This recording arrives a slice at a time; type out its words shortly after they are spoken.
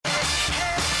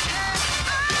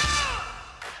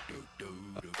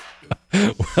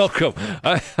Welcome.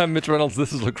 I'm Mitch Reynolds.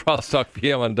 This is La Crosse Talk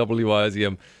PM on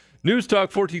WIZM. News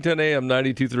Talk 1410 AM,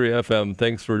 92.3 FM.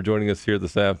 Thanks for joining us here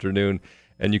this afternoon.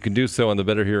 And you can do so on the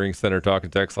Better Hearing Center talk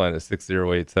and text line at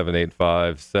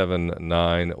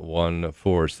 608-785-7914,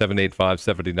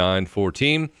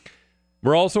 785-7914.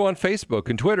 We're also on Facebook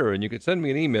and Twitter, and you can send me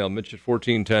an email, Mitch at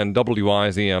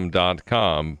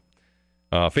 1410WIZM.com.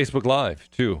 Facebook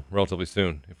Live, too, relatively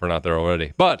soon, if we're not there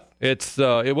already. But it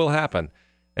will happen.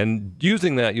 And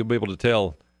using that, you'll be able to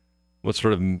tell what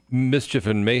sort of mischief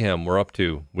and mayhem we're up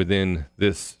to within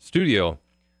this studio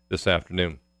this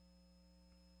afternoon.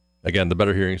 Again, the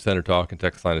Better Hearing Center talk and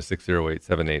text line is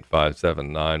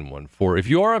 608-785-7914. If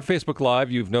you are on Facebook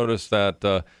Live, you've noticed that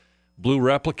Blue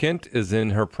Replicant is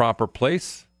in her proper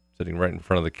place, sitting right in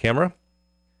front of the camera.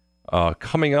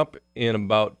 Coming up in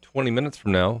about 20 minutes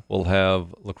from now, we'll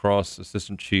have La Crosse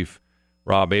Assistant Chief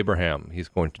Rob Abraham. He's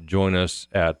going to join us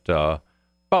at about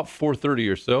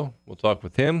 4:30 or so. We'll talk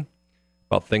with him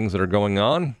about things that are going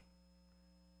on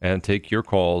and take your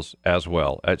calls as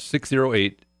well at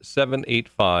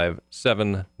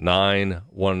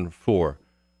 608-785-7914.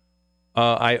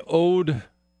 I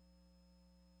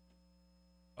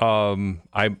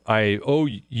owe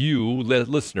you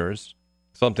listeners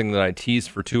something that I teased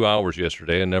for 2 hours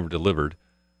yesterday and never delivered.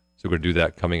 So we're going to do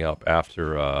that coming up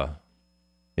after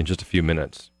in just a few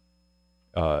minutes.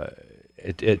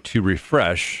 To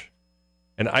refresh,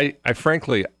 and I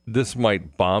frankly, this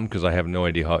might bomb because I have no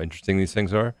idea how interesting these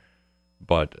things are.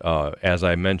 But as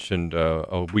I mentioned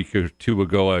a week or two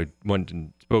ago, I went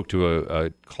and spoke to a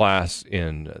class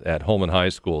at Holman High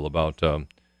School about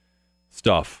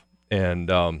stuff,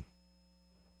 and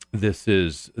this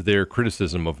is their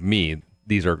criticism of me.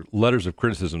 These are letters of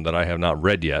criticism that I have not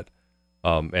read yet,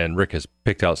 and Rick has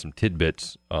picked out some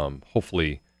tidbits,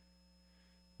 hopefully,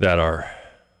 that are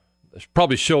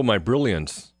probably show my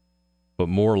brilliance, but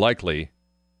more likely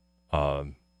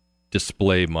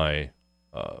display my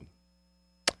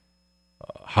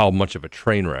how much of a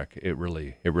train wreck it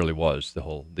really was,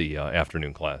 the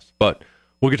afternoon class. But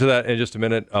we'll get to that in just a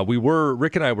minute.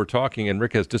 Rick and I were talking, and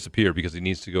Rick has disappeared because he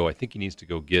needs to go. I think he needs to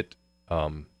go get.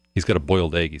 He's got a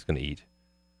boiled egg he's going to eat.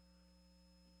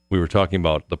 We were talking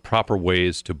about the proper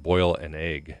ways to boil an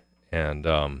egg, and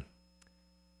I'm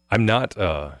not.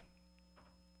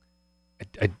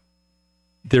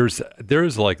 There's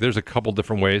a couple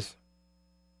different ways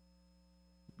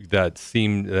that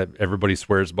everybody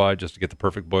swears by just to get the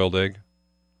perfect boiled egg.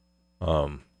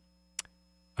 I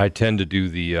tend to do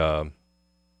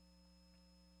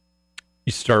you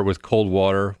start with cold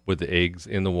water with the eggs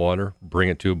in the water, bring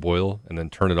it to a boil, and then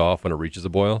turn it off when it reaches a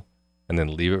boil, and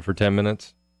then leave it for 10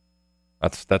 minutes.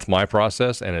 That's my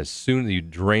process, and as soon as you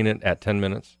drain it at 10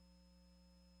 minutes,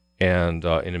 and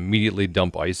immediately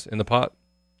dump ice in the pot.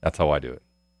 That's how I do it.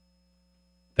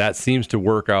 That seems to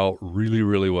work out really,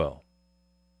 really well.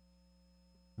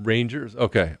 Rangers,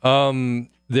 okay.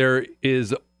 There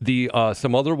is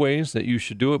some other ways that you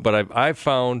should do it, but I've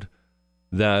found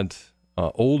that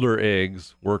older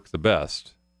eggs work the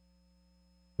best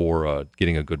for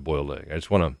getting a good boiled egg. I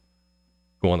just want to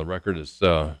go on the record as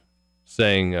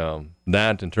saying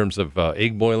that in terms of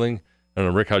egg boiling. I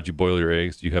don't know, Rick, how'd you boil your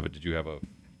eggs?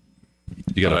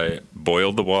 I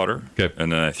boiled the water, okay,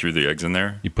 and then I threw the eggs in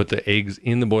there. You put the eggs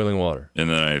in the boiling water. And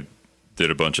then I did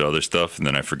a bunch of other stuff, and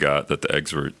then I forgot that the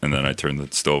eggs were, and then I turned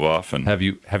the stove off. And Have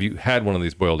you had one of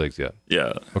these boiled eggs yet?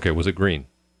 Yeah. Okay, was it green?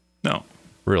 No.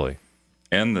 Really?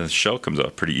 And the shell comes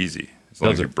off pretty easy, as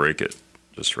long as you break it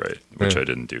just right, which I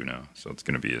didn't do now. So it's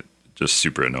going to be just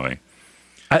super annoying.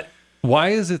 Why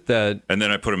is it that... And then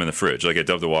I put them in the fridge. Like I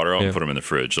dubbed the water out and put them in the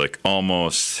fridge, like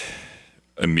almost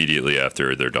immediately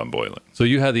after they're done boiling. So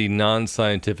you had the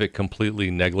non-scientific, completely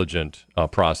negligent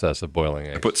process of boiling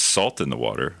eggs. I put salt in the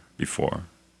water before.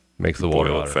 Makes the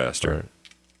water boil it faster. Right.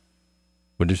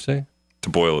 What did you say? To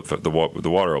boil it, the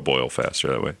water will boil faster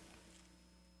that way.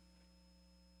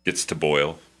 Gets to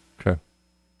boil. Okay.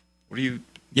 You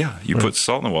put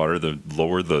salt in the water to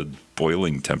lower the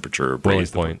boiling temperature. Boiling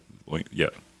point. Yeah.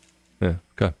 Yeah,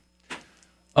 okay.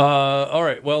 All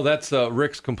right, well, that's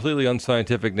Rick's completely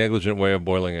unscientific, negligent way of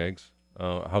boiling eggs.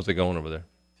 How's it going over there?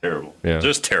 Terrible. Yeah.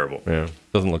 Just terrible. Yeah,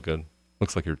 doesn't look good.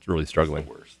 Looks like you're really struggling.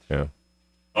 It's the worst. Yeah.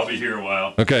 I'll be here a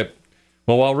while. Okay.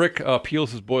 Well, while Rick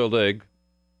peels his boiled egg,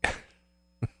 I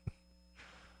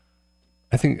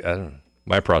don't know,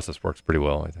 my process works pretty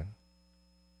well, I think.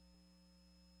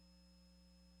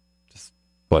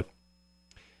 But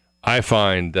I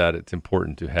find that it's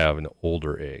important to have an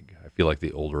older egg. I feel like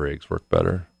the older eggs work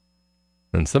better.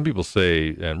 And some people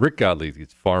say, and Rick Godley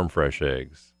eats farm fresh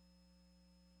eggs,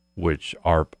 which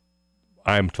are,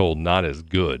 I'm told, not as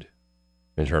good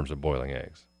in terms of boiling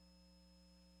eggs.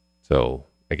 So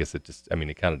I guess it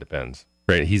kind of depends,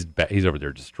 right? He's over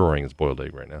there destroying his boiled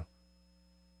egg right now,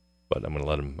 but I'm gonna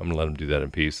let him do that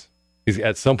in peace.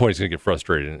 At some point he's gonna get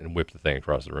frustrated and whip the thing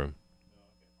across the room.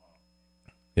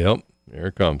 Yep, here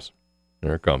it comes. All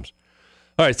right,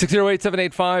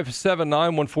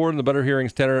 608-785-7914 in the Better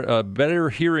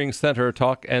Hearing Center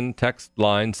talk and text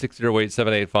line,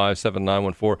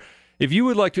 608-785-7914. If you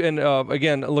would like to, and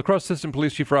again, La Crosse Assistant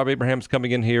Police Chief Rob Abraham is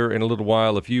coming in here in a little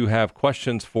while. If you have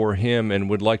questions for him and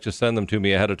would like to send them to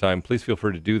me ahead of time, please feel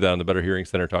free to do that on the Better Hearing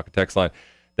Center talk and text line.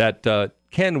 That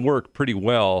can work pretty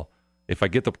well. If I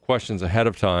get the questions ahead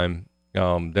of time,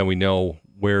 then we know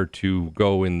where to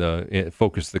go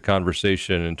focus the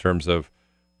conversation in terms of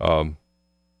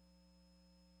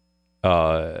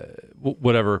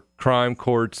whatever, crime,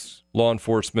 courts, law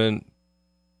enforcement,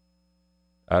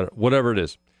 whatever it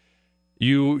is.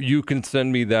 You can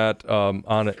send me that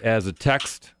as a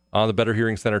text on the Better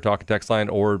Hearing Center talk and text line,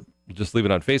 or just leave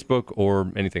it on Facebook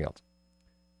or anything else.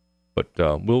 But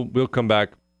we'll come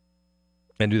back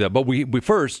and do that. But we're going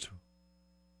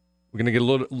to get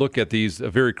a look at these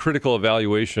very critical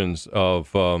evaluations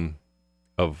of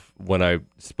when I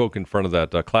spoke in front of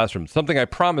that classroom. Something I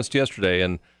promised yesterday,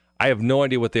 and I have no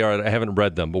idea what they are. I haven't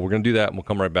read them, but we're going to do that, and we'll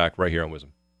come right back right here on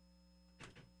Wisdom.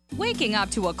 Waking up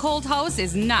to a cold house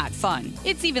is not fun.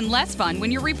 It's even less fun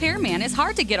when your repairman is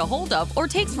hard to get a hold of or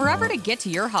takes forever to get to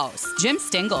your house. Jim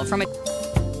Stingle from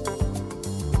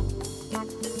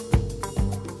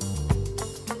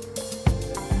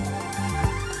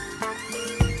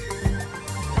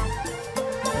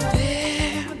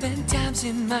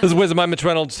This is Wisdom. I'm Mitch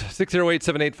Reynolds,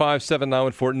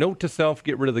 608-785-7914. Note to self,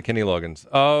 get rid of the Kenny Loggins.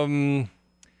 If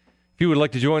you would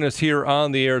like to join us here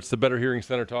on the air, it's the Better Hearing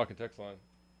Center talk and text line.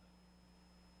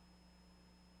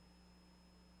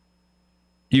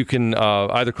 You can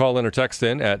either call in or text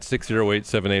in at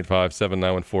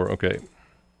 608-785-7914. Okay.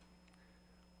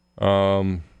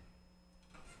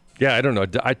 Yeah, I don't know.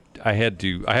 I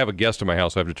have a guest in my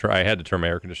house. I had to turn my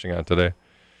air conditioning on today.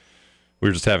 We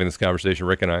were just having this conversation,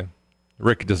 Rick and I.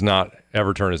 Rick does not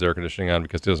ever turn his air conditioning on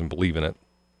because he doesn't believe in it,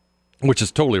 which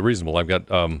is totally reasonable. I've got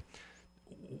one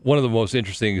of the most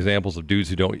interesting examples of dudes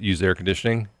who don't use air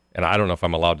conditioning, and I don't know if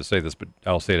I'm allowed to say this, but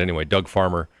I'll say it anyway. Doug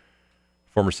Farmer,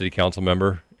 former city council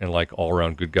member and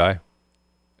all-around good guy,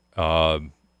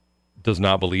 does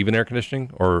not believe in air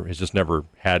conditioning or has just never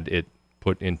had it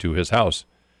put into his house.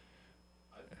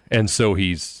 And so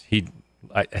I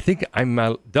think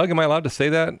Doug, am I allowed to say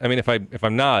that? I mean, if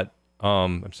I'm not,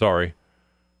 I'm sorry.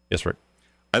 Yes, Rick.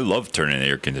 I love turning the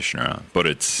air conditioner on, but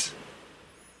it's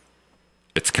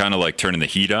kind of like turning the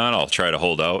heat on. I'll try to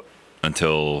hold out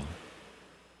until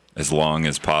as long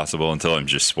as possible until I'm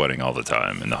just sweating all the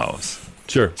time in the house.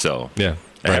 Sure. So yeah.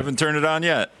 I haven't turned it on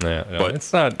yet. Yeah, but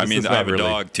it's not. I have a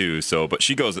dog too, but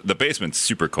she goes. The basement's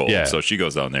super cold, so she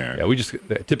goes down there. Yeah, we just go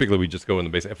in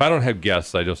the basement. If I don't have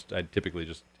guests, I typically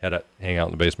just head to hang out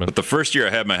in the basement. But the first year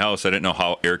I had my house, I didn't know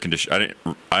how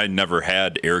I never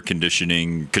had air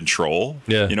conditioning control.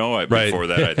 Yeah, before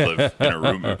that I'd live in a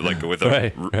room with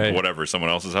whatever someone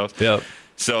else's house. Yeah.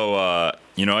 So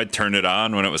I'd turn it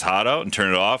on when it was hot out and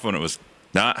turn it off when it was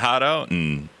not hot out,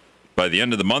 and by the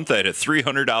end of the month, I had a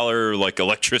 $300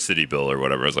 electricity bill or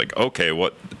whatever. I was like, okay,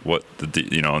 and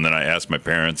then I asked my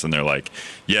parents, and they're like,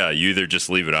 yeah, you either just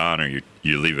leave it on or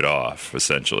you leave it off,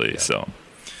 essentially. Yeah. So,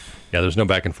 yeah, there's no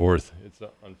back and forth. It's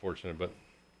unfortunate, but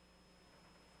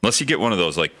unless you get one of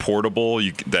those portable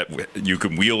that you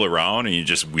can wheel around and you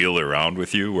just wheel it around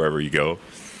with you wherever you go,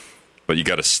 but you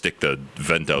got to stick the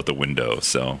vent out the window.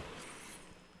 So.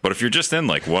 But if you're just in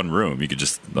one room, you could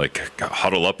just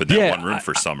huddle up in that one room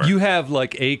for summer. You have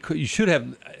you should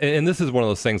have, and this is one of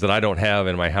those things that I don't have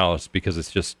in my house because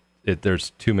it's just there's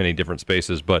too many different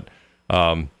spaces. But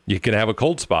you can have a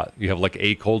cold spot. You have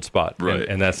a cold spot, right?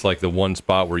 And that's the one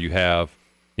spot where you have,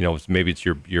 maybe it's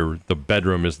the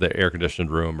bedroom is the air conditioned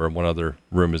room, or one other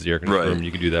room is the air conditioned room. You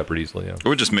can do that pretty easily. Yeah. It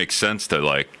would just make sense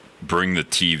to bring the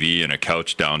TV and a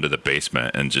couch down to the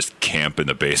basement and just camp in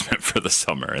the basement for the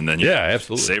summer. And then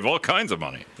absolutely save all kinds of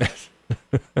money.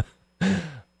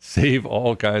 Save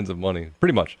all kinds of money.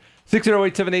 Pretty much.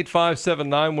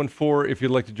 608-785-7914 if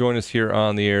you'd like to join us here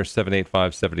on the air,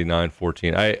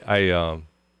 785-7914.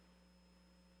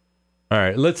 All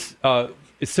right, let's so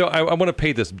I want to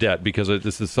pay this debt because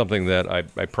this is something that I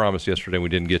promised yesterday and we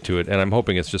didn't get to it, and I'm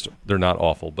hoping it's just they're not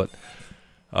awful, but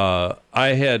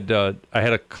I had a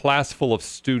class full of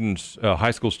students,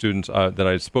 high school students that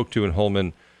I spoke to in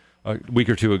Holman a week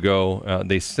or two ago.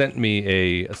 They sent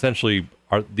me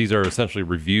these are essentially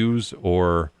reviews,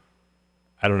 or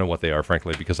I don't know what they are,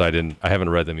 frankly, because I haven't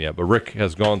read them yet. But Rick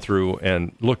has gone through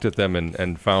and looked at them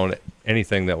and found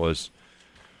anything that was.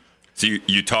 So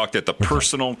you talked at the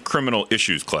personal criminal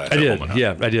issues class. I did. At Woman, huh?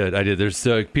 Yeah, I did. There's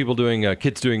people doing,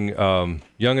 kids doing,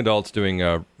 young adults doing,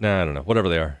 I don't know, whatever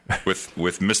they are. With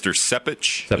Mr.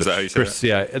 Sepich? Sepich. Is that how you say Chris, that?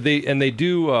 Yeah,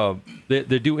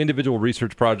 they do individual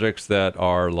research projects that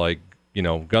are like,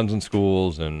 guns in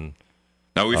schools and.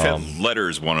 Now we've had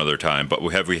letters one other time, but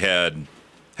have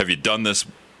you done this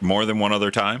more than one other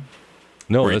time?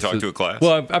 No, where you talked to a class?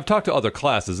 Well, I've talked to other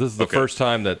classes. This is the Okay. first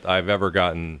time that I've ever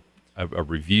gotten a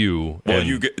review. Well,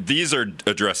 and, these are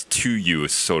addressed to you,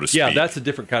 so to speak. yeah, that's a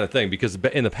different kind of thing because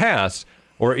in the past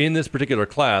or in this particular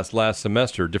class last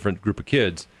semester, different group of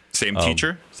kids. Same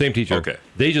teacher? Same teacher. Okay.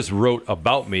 They just wrote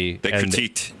about me They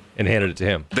critiqued. and handed it to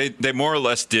him. They more or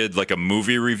less did like a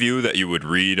movie review that you would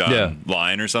read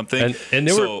online or something. And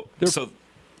they were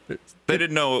they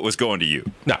didn't know it was going to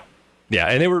you. No. Yeah,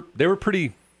 and they were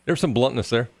pretty. There was some bluntness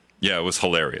there. Yeah, it was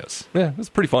hilarious. Yeah, it was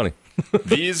pretty funny.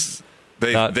 These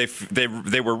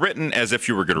they were written as if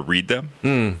you were going to read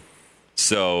them.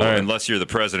 So right. unless you're the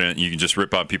president, you can just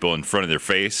rip on people in front of their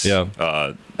face.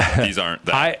 Yeah. These aren't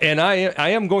that. I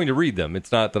am going to read them.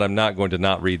 It's not that I'm not going to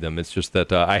not read them. It's just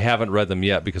that I haven't read them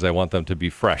yet because I want them to be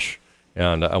fresh,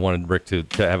 and I wanted Rick to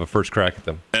have a first crack at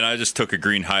them. And I just took a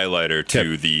green highlighter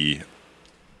to the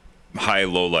high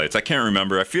lowlights. I can't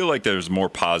remember. I feel like there's more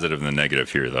positive than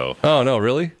negative here, though. Oh no,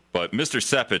 really? But Mr.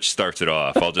 Sepich starts it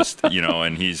off. I'll just,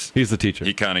 and he's the teacher.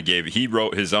 He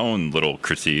wrote his own little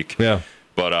critique. Yeah.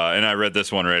 But and I read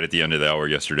this one right at the end of the hour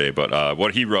yesterday. But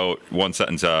what he wrote, one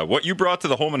sentence: "What you brought to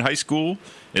the Holman High School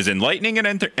is enlightening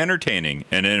and entertaining."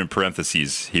 And in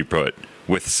parentheses, he put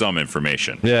with some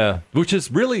information. Yeah, which is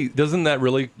really doesn't that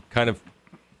really kind of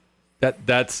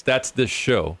that's this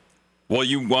show. Well,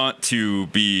 you want to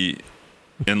be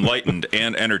enlightened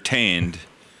and entertained.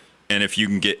 And if you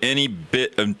can get any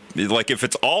bit of, like, if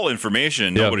it's all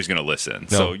information, nobody's going to listen.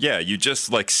 No. So, yeah, you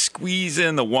just, like, squeeze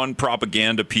in the one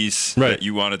propaganda piece that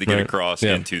you wanted to get across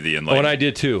into the enlightenment. Oh, and I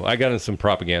did, too. I got in some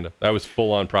propaganda. I was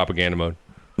full-on propaganda mode.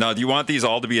 Now, do you want these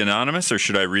all to be anonymous, or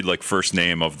should I read, like, first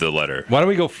name of the letter? Why don't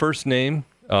we go first name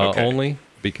Okay. only?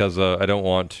 Because I don't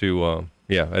want to,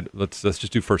 let's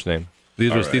just do first name.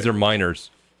 These are minors,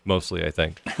 mostly, I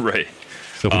think. Right.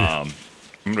 So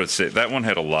I'm going to say that one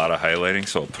had a lot of highlighting,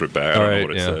 so I'll put it back. I don't know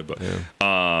what it said,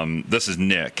 but this is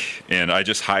Nick, and I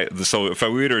just so if we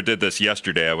would have did this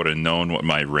yesterday, I would have known what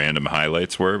my random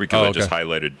highlights were because I just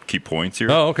highlighted key points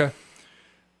here. Oh, okay.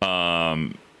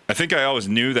 I think I always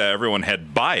knew that everyone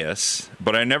had bias,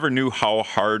 but I never knew how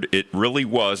hard it really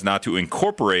was not to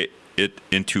incorporate it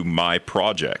into my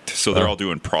project. So they're all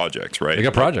doing projects, right? They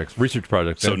got projects, research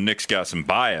projects. So Nick's got some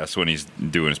bias when he's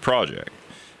doing his project.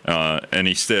 And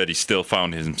he said he still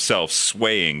found himself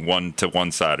swaying one to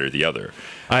one side or the other.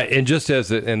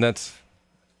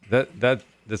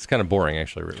 That's kind of boring,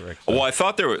 actually, Rick. So. Well, I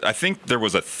think there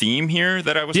was a theme here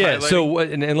that I was highlighting. So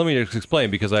and let me just explain,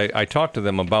 because I talked to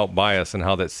them about bias and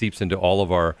how that seeps into all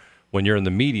of our, when you're in the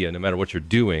media, no matter what you're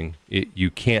doing, you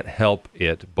can't help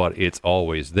it, but it's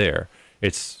always there.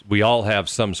 We all have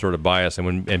some sort of bias, and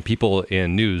when people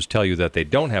in news tell you that they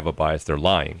don't have a bias, they're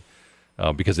lying.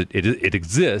 Because it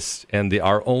exists, and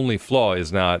our only flaw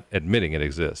is not admitting it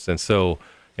exists. And so,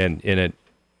 and it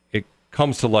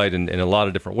comes to light in a lot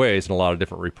of different ways and a lot of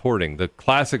different reporting. The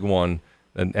classic one,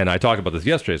 and I talked about this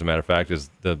yesterday, as a matter of fact,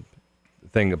 is the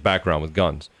thing background with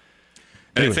guns.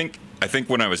 And Anyway. I think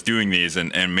when I was doing these,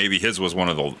 and maybe his was one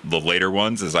of the later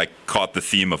ones, is I caught the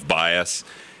theme of bias,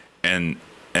 and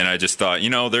I just thought,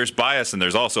 there's bias and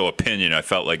there's also opinion. I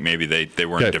felt like maybe they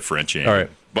weren't differentiating. All right.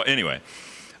 But anyway.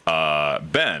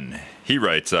 Ben, he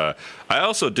writes, I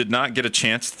also did not get a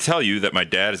chance to tell you that my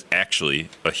dad is actually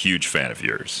a huge fan of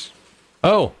yours.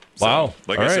 Oh, So, wow.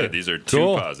 Like All I right. said, these are two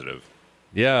Cool. positive.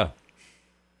 Yeah.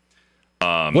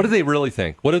 What do they really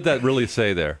think? What did that really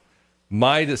say there?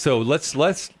 So let's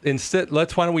why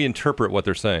don't we interpret what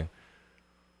they're saying?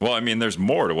 Well, I mean, there's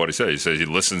more to what he says. He says he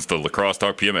listens to Lacrosse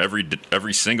Talk PM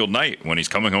every single night when he's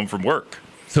coming home from work.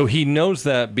 So he knows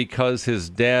that because his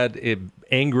dad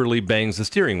angrily bangs the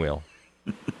steering wheel.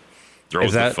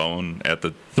 Throws the phone at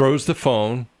the... Throws the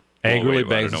phone, angrily I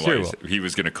bangs the don't know why steering wheel. he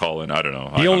was going to call in. I don't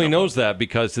know. He only knows that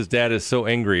because his dad is so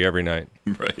angry every night.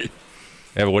 Right.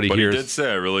 And what he But hears. he did say,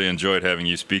 I really enjoyed having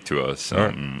you speak to us. All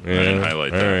right. I didn't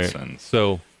highlight that. Right. And,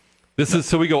 So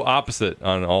we go opposite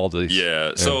on all these.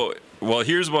 yeah. So, well,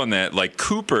 here's one that, like,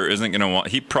 Cooper isn't going to want...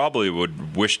 He probably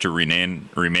would wish to remain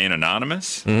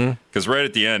anonymous. Because right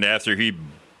at the end, after he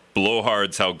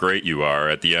blowhards how great you are,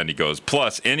 at the end he goes,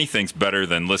 plus anything's better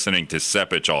than listening to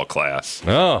Sepich all class.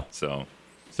 Oh, So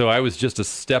so I was just a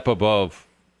step above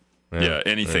Yeah,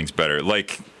 anything's better.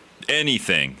 Like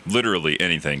anything, literally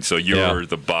anything. So you're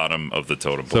the bottom of the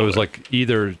totem pole. So it was like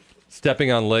either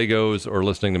stepping on Legos or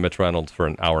listening to Mitch Reynolds for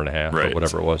an hour and a half or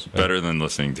whatever it was. Better than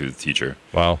listening to the teacher.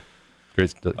 Wow.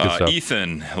 Good stuff.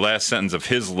 Ethan, last sentence of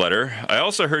his letter. I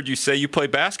also heard you say you play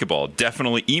basketball.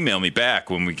 Definitely email me back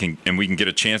when we can get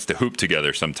a chance to hoop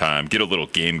together sometime. Get a little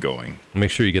game going. Make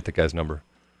sure you get the guy's number.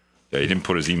 Yeah, he didn't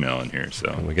put his email in here,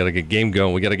 so we got to get game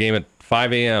going. We got a game at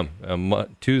 5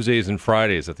 a.m. Tuesdays and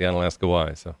Fridays at the Onalaska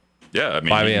Y. So yeah, I mean,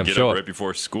 5 a.m. Get Show up up right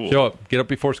before school. Show up. Get up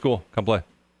before school. Come play.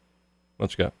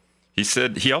 What you got?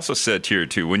 He also said here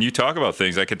too, when you talk about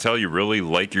things, I can tell you really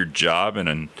like your job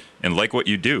and like what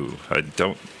you do. I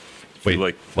don't. Wait,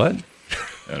 like what?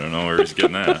 I don't know where he's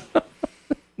getting that.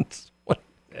 What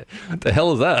the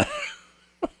hell is that?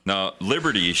 Now,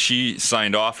 Liberty, she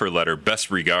signed off her letter,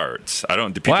 best regards.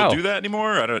 Do people do that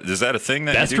anymore? Is that a thing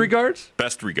that best you do? Regards?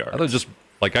 Best regards. I thought just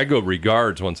like I go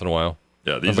regards once in a while.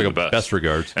 Yeah, these are like the best. Best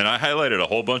regards. And I highlighted a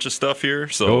whole bunch of stuff here.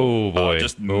 So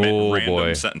just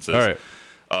random sentences. All right.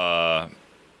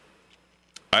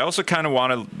 I also kind of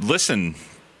want to listen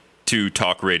to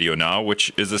talk radio now,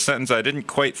 which is a sentence I didn't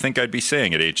quite think I'd be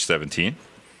saying at age 17.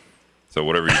 So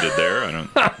whatever you did there,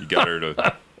 you got her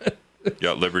to, you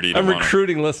got Liberty to I'm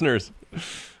recruiting listeners.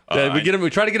 We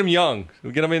try to get them young.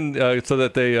 We get them in so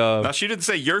that they. Now she didn't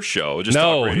say your show. Just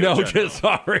just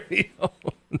talk radio.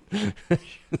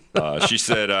 She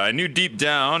said, "I knew deep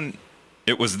down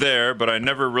it was there, but I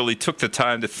never really took the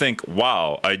time to think.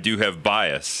 Wow, I do have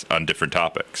bias on different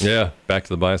topics." Yeah, back to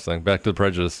the bias thing. Back to the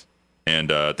prejudice. And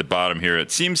at the bottom here,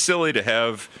 it seems silly to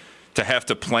have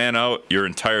to plan out your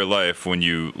entire life when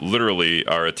you literally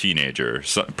are a teenager.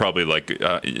 So, probably like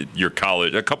your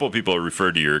college. A couple of people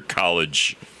referred to your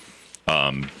college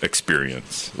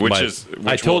experience,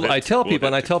 I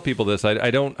tell people this.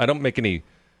 I don't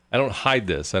hide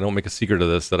this. I don't make a secret of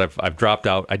this. That I've dropped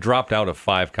out. I dropped out of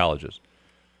 5 colleges,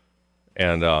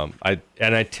 and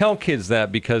I tell kids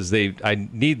that because I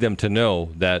need them to know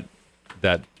that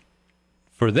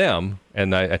for them,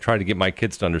 and I try to get my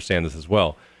kids to understand this as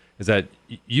well, is that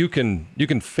you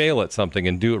can fail at something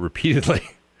and do it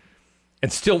repeatedly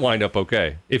and still wind up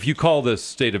okay if you call this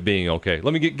state of being okay.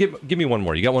 Let me give me one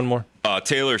more. You got one more?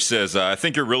 Taylor says, I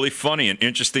think you're really funny and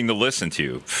interesting to listen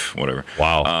to. Whatever.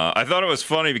 Wow. I thought it was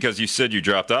funny because you said you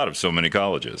dropped out of so many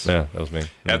colleges. Yeah, that was me.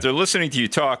 Yeah. After listening to you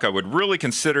talk, I would really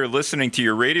consider listening to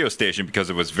your radio station because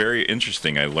it was very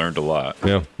interesting. I learned a lot.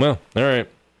 Yeah. Well, all right.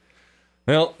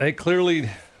 Well, they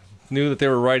clearly knew that they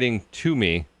were writing to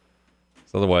me.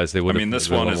 So otherwise, they would have. I mean, this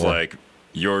one is like,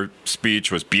 your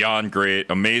speech was beyond great.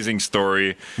 Amazing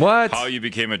story. What? How you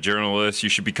became a journalist. You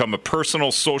should become a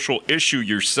personal social issue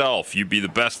yourself. You'd be the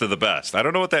best of the best. I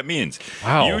don't know what that means.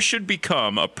 Wow. You should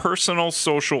become a personal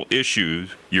social issue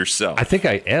yourself. I think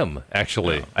I am,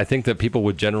 actually. Yeah. I think that people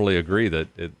would generally agree that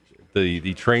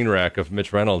the train wreck of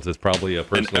Mitch Reynolds is probably a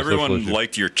personal social issue. And everyone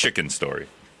liked your chicken story.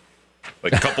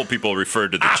 Like a couple people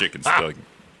referred to the chicken story.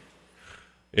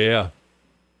 Yeah.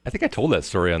 I think I told that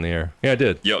story on the air. Yeah, I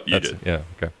did. Yep, you did. Yeah,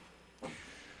 okay.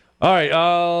 All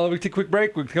right, we take a quick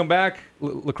break. We'll come back.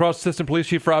 La Crosse Assistant Police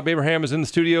Chief Rob Abraham is in the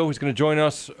studio. He's going to join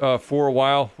us for a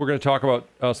while. We're going to talk about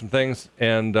some things,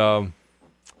 and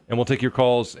we'll take your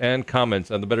calls and comments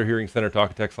on the Better Hearing Center talk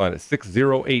and text line at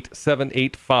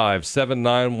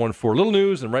 608-785-7914. Little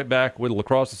news, and right back with La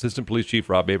Crosse Assistant Police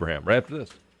Chief Rob Abraham. Right after this.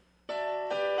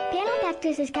 Piano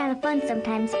practice is kind of fun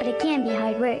sometimes, but it can be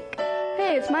hard work.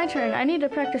 Hey, it's my turn. I need to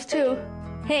practice too.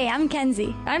 Hey, I'm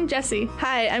Kenzie. I'm Jesse.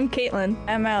 Hi, I'm Caitlin.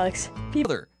 I'm Alex.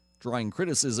 Drawing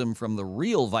criticism from the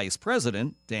real vice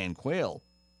president, Dan Quayle.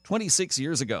 26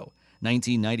 years ago,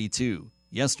 1992,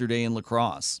 yesterday in La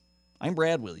Crosse. I'm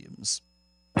Brad Williams.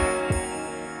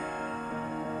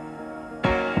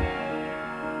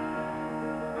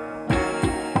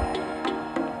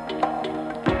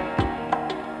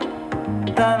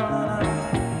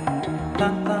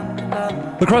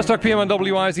 La Crosse Talk PM on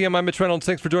WIZM. I'm Mitch Reynolds.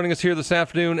 Thanks for joining us here this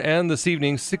afternoon and this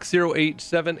evening.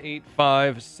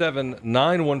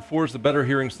 608-785-7914 is the Better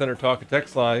Hearing Center talk and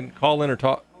text line. Call in or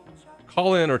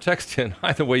text in.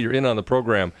 Either way, you're in on the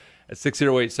program at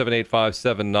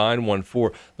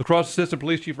 608-785-7914. La Crosse Assistant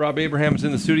Police Chief Rob Abraham is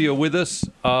in the studio with us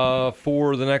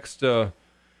for the next day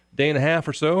and a half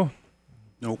or so.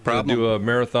 No problem. We'll do a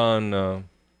marathon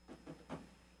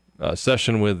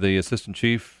session with the Assistant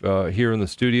Chief here in the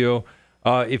studio.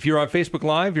 If you're on Facebook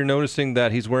Live, you're noticing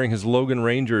that he's wearing his Logan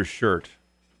Rangers shirt,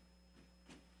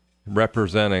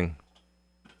 representing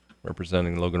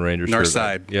Logan Rangers. North shirt.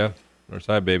 Side. Yeah, North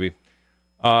Side, baby.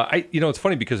 It's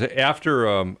funny because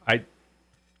after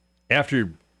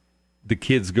the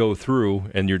kids go through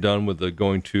and you're done with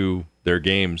going to their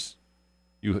games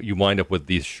you wind up with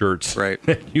these shirts. Right.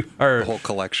 You are The whole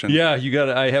collection. Yeah, you got.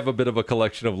 I have a bit of a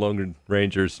collection of Lone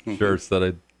Rangers shirts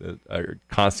that are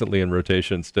constantly in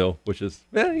rotation still, which is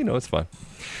it's fun.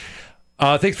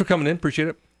 Thanks for coming in. Appreciate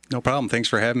it. No problem. Thanks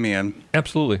for having me in.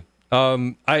 Absolutely.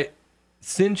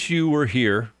 Since you were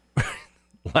here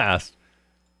last,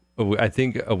 I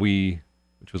think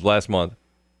which was last month.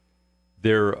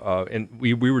 And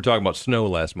we were talking about snow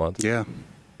last month. Yeah.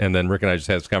 And then Rick and I just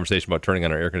had this conversation about turning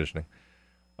on our air conditioning.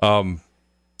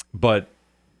 But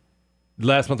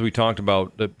last month we talked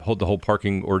about the whole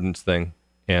parking ordinance thing,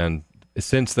 and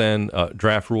since then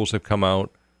draft rules have come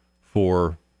out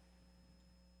for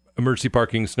emergency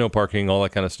parking, snow parking, all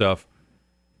that kind of stuff.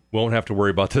 Won't have to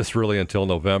worry about this really until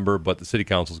November, but the city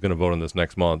council is going to vote on this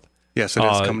next month. Yes, it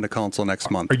is coming to council next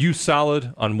month. Are you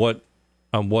solid on what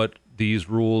these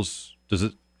rules?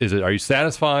 Are you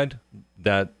satisfied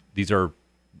that these are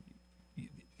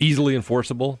easily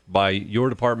enforceable by your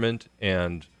department,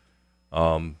 and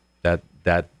that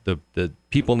the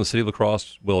people in the city of La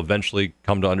Crosse will eventually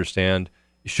come to understand,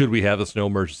 should we have a snow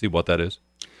emergency, what that is?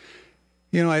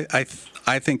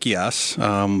 I think yes.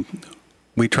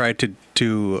 We tried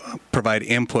to provide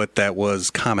input that was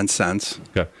common sense.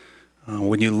 Okay.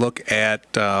 When you look at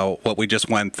what we just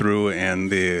went through,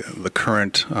 and the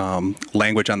current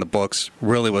language on the books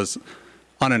really was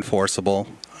unenforceable.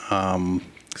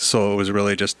 So it was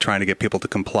really just trying to get people to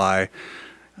comply.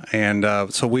 And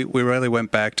so we really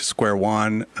went back to square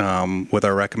one with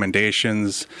our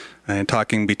recommendations, and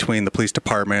talking between the police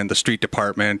department, the street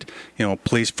department,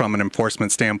 police from an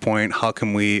enforcement standpoint, how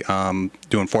can we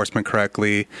do enforcement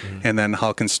correctly, and then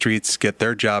how can streets get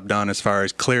their job done as far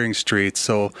as clearing streets.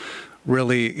 So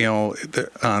really,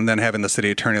 and then having the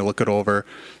city attorney look it over.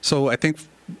 So I think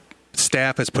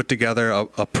staff has put together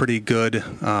a pretty good,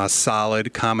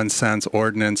 solid, common sense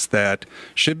ordinance that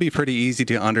should be pretty easy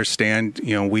to understand.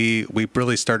 We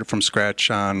really started from scratch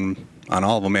on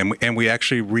all of them, and we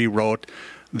actually rewrote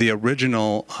the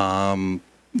original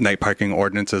night parking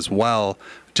ordinance as well,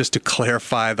 just to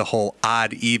clarify the whole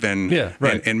odd even,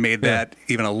 and made that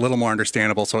even a little more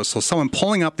understandable. So someone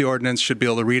pulling up the ordinance should be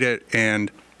able to read it and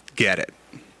get it.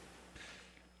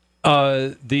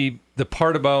 The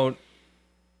part about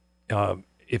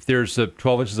if there's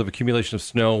 12 inches of accumulation of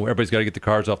snow, everybody's got to get the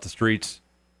cars off the streets.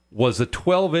 Was the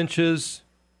 12 inches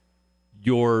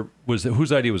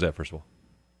whose idea was that, first of all?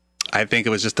 I think it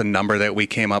was just a number that we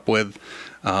came up with.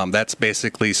 That's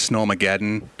basically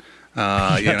Snowmageddon.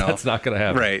 That's not going to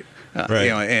happen. Right. Right.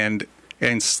 And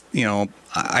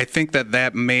I think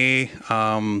that may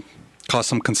cause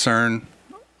some concern,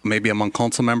 maybe among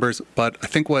council members. But I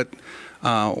think what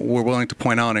we're willing to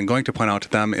point out and going to point out to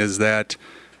them is that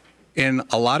in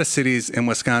a lot of cities in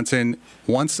Wisconsin,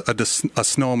 once a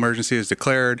snow emergency is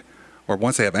declared, or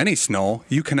once they have any snow,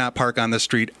 you cannot park on the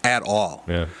street at all.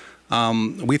 Yeah.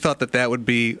 We thought that would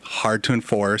be hard to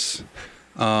enforce.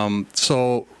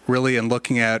 So really, in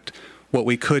looking at what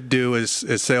we could do is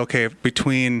say, okay,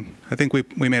 I think we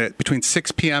made it between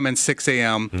 6 p.m. and 6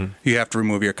 a.m., you have to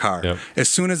remove your car. Yep. As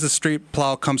soon as the street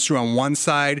plow comes through on one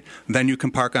side, then you can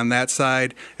park on that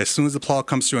side. As soon as the plow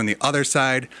comes through on the other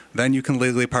side, then you can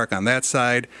legally park on that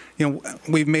side.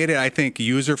 We've made it, I think,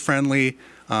 user-friendly,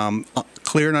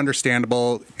 clear and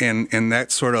understandable in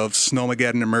that sort of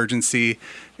Snowmageddon emergency.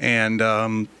 And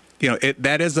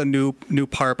that is a new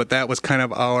part, but that was kind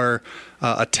of our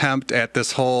attempt at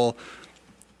this whole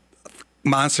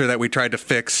monster that we tried to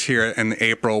fix here in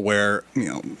April, where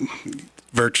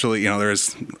virtually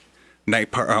there's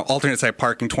alternate side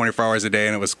parking 24 hours a day,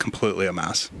 and it was completely a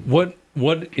mess. What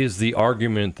is the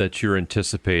argument that you're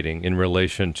anticipating in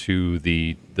relation to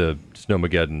the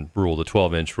Snowmageddon rule, the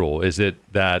 12-inch rule? Is it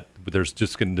that there's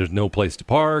no place to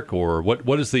park, or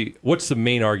what's the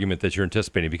main argument that you're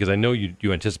anticipating? Because I know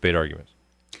you anticipate arguments.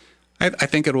 I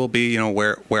think it will be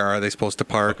where are they supposed to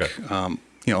park? Okay.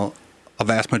 A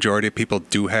vast majority of people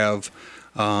do have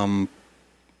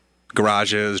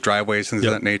garages, driveways, things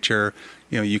of that nature.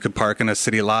 You could park in a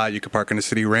city lot, you could park in a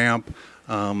city ramp.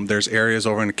 There's areas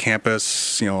over in the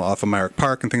campus, off of Myrick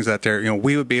Park and things like that.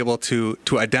 We would be able to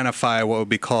identify what would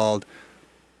be called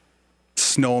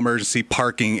snow emergency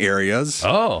parking areas.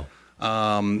 Oh.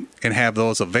 And have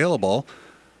those available.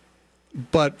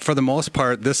 But for the most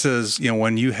part, this is,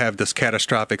 when you have this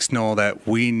catastrophic snow that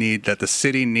the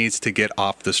city needs to get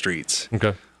off the streets.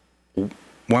 Okay.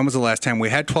 When was the last time we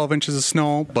had 12 inches of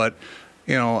snow? But,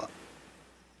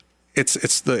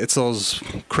 it's those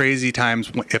crazy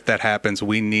times. If that happens,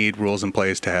 we need rules in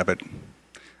place to have it.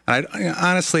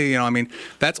 Honestly,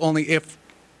 that's only if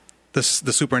the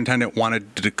superintendent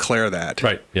wanted to declare that.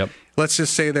 Right. Yep. Let's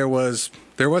just say there was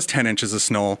 10 inches of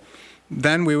snow.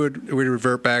 Then we would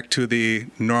revert back to the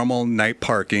normal night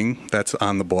parking that's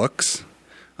on the books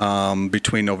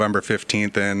between November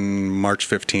 15th and March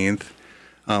 15th.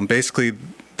 Basically,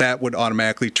 that would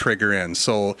automatically trigger in.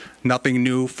 So nothing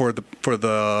new for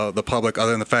the public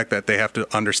other than the fact that they have to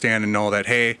understand and know that,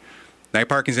 hey, night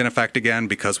parking's in effect again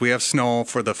because we have snow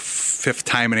for the fifth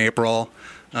time in April.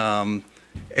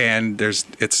 And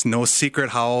it's no secret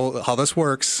how this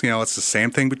works. It's the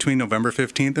same thing between November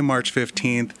 15th and March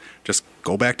 15th. Just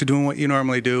go back to doing what you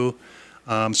normally do.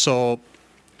 So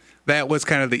that was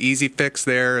kind of the easy fix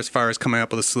there as far as coming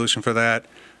up with a solution for that.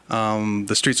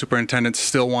 The street superintendent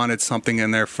still wanted something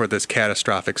in there for this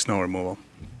catastrophic snow removal.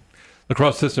 La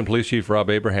Crosse Assistant Police Chief Rob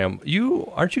Abraham, weren't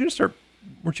you going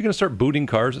to start booting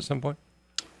cars at some point?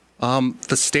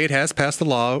 The state has passed a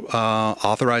law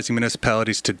authorizing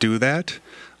municipalities to do that.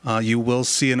 You will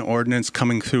see an ordinance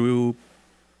coming through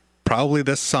probably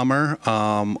this summer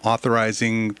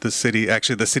authorizing the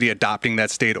city adopting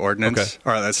that state ordinance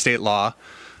or that state law.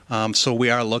 So we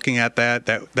are looking at that.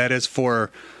 That is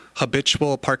for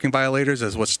habitual parking violators,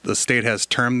 is what the state has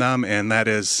termed them, and that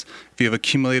is if you have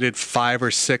accumulated 5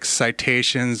 or 6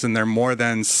 citations and they're more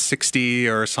than 60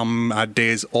 or some odd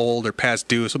days old or past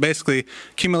due. So basically,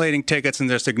 accumulating tickets and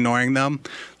just ignoring them,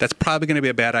 that's probably going to be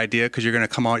a bad idea because you're going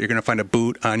to come out, you're going to find a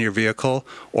boot on your vehicle,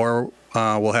 or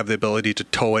we'll have the ability to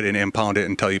tow it and impound it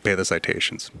until you pay the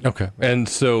citations. Okay. And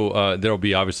so there will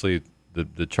be obviously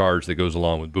the charge that goes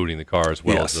along with booting the car as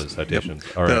well as the citations.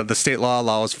 Yep. All right. The state law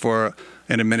allows for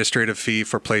an administrative fee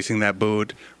for placing that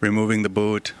boot, removing the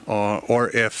boot, or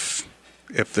if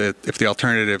the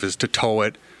alternative is to tow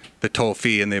it, the tow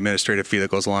fee and the administrative fee that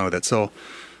goes along with it. So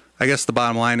I guess the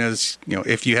bottom line is,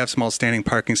 if you have some outstanding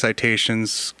parking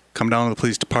citations, come down to the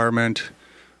police department.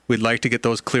 We'd like to get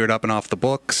those cleared up and off the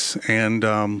books, and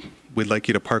we'd like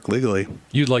you to park legally.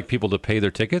 You'd like people to pay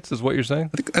their tickets, is what you're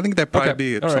saying? I think that'd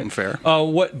probably be something fair.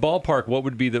 What ballpark? What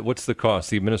would be what's the cost?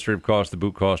 The administrative cost, the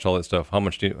boot cost, all that stuff. How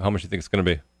much do you think it's going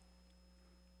to be?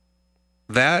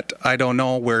 That I don't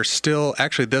know. We're still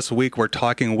actually this week we're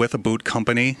talking with a boot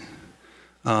company.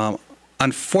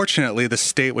 Unfortunately, the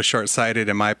state was short-sighted,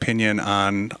 in my opinion.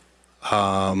 On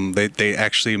they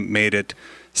actually made it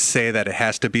say that it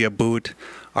has to be a boot.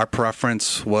 Our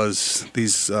preference was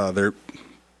these they're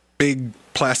big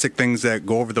plastic things that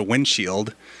go over the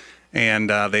windshield, and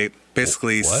they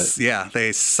basically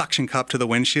they suction cup to the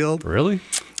windshield. Really?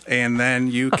 And then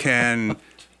you can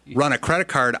run a credit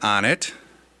card on it,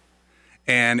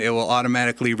 and it will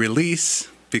automatically release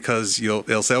because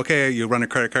it'll say, okay, you run a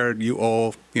credit card, you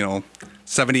owe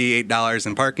 $78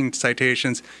 in parking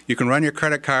citations. You can run your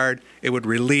credit card, it would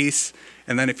release,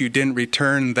 and then if you didn't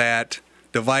return that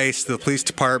device to the police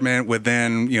department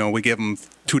within, we give them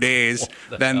 2 days,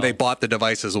 then they bought the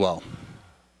device as well.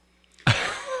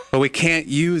 But we can't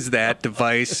use that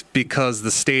device because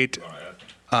the state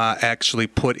actually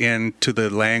put into the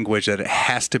language that it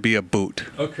has to be a boot.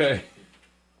 Okay.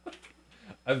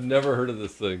 I've never heard of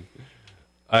this thing.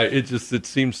 It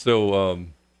seems so,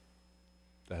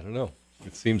 I don't know.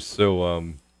 It seems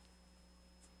so,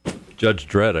 Judge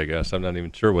Dredd, I guess. I'm not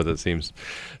even sure what it seems.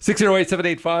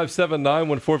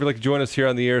 608-785-7914. If you'd like to join us here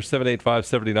on the air,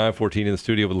 785-7914 in the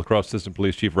studio with La Crosse Assistant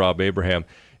Police Chief Rob Abraham.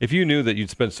 If you knew that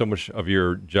you'd spend so much of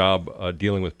your job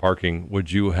dealing with parking,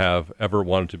 would you have ever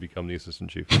wanted to become the Assistant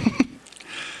Chief?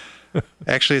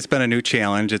 Actually, it's been a new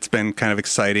challenge. It's been kind of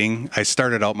exciting. I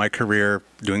started out my career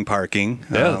doing parking.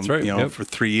 Yeah, that's right. For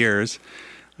 3 years.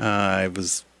 I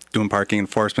was doing parking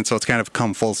enforcement, so it's kind of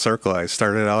come full circle. I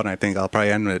started out, and I think I'll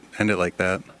probably end it like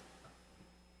that.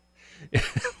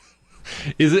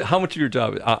 Is it, how much of your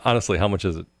job, honestly, how much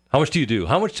is it? How much do you do?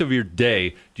 How much of your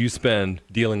day do you spend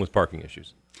dealing with parking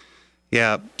issues?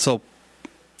 Yeah, so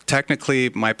technically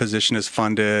my position is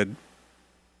funded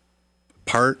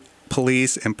part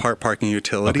police and part parking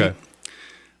utility. Okay.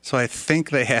 So I think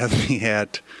they have me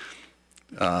at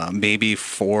maybe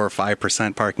 4 or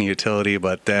 5% parking utility,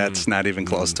 but that's not even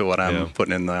close to what I'm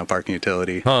putting in the parking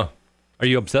utility. Huh? Are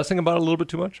you obsessing about it a little bit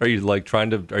too much? Are you trying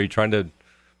to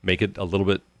make it a little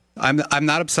bit? I'm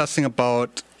not obsessing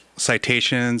about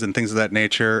citations and things of that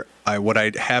nature. What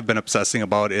I have been obsessing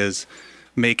about is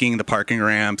making the parking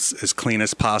ramps as clean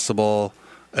as possible,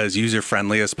 as user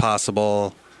friendly as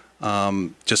possible.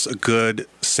 Just a good,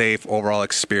 safe overall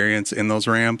experience in those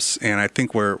ramps, and I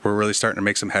think we're really starting to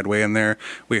make some headway in there.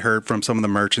 We heard from some of the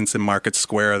merchants in Market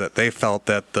Square that they felt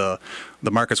that the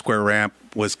Market Square ramp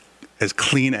was as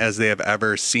clean as they have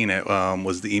ever seen it.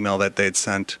 Was the email that they'd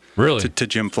sent to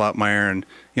Jim Flotmeyer, and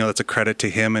that's a credit to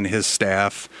him and his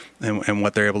staff and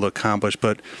what they're able to accomplish.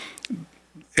 But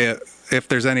if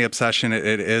there's any obsession,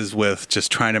 it is with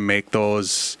just trying to make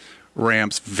those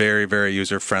ramps very, very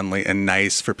user-friendly and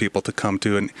nice for people to come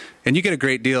to. And you get a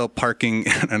great deal parking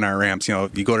in our ramps. You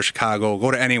go to Chicago,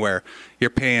 go to anywhere, you're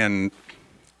paying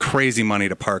crazy money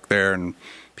to park there, and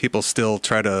people still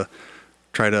try to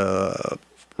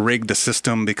rig the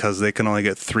system because they can only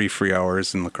get 3 free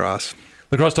hours in La Crosse.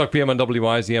 La Crosse Talk PM on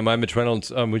WIZM. I'm Mitch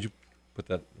Reynolds. Would you put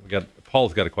that?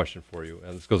 Paul's got a question for you.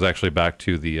 This goes actually back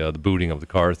to the booting of the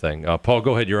car thing. Paul,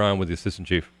 go ahead. You're on with the Assistant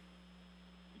Chief.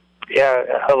 Yeah,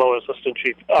 hello, Assistant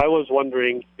Chief. I was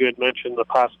wondering, you had mentioned the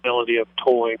possibility of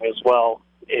towing as well,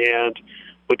 and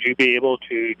would you be able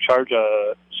to charge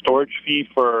a storage fee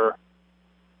for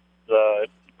the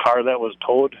car that was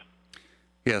towed?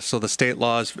 Yeah, so the state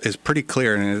law is pretty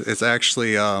clear, and it's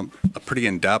actually a pretty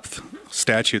in-depth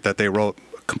statute that they wrote,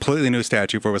 a completely new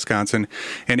statute for Wisconsin,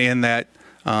 and in that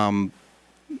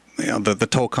the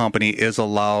tow company is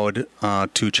allowed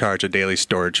to charge a daily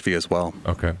storage fee as well.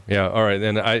 Okay. Yeah. All right.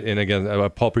 And again,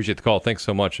 Paul, appreciate the call. Thanks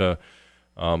so much.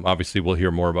 Obviously, we'll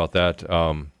hear more about that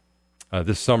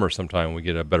this summer sometime when we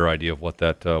get a better idea of what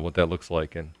that looks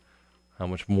like and how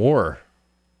much more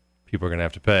people are going to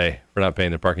have to pay for not paying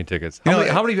their parking tickets.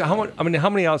 How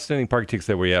many outstanding parking tickets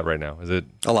that we at right now? Is it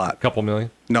a lot? A couple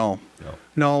million? No.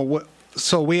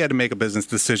 So we had to make a business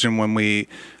decision when we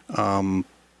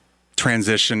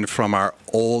transitioned from our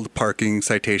old parking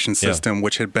citation system,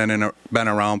 which had been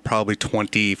around probably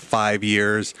 25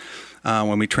 years,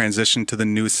 when we transitioned to the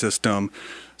new system.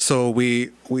 So we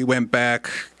went back,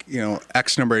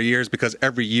 X number of years, because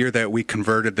every year that we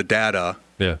converted the data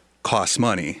costs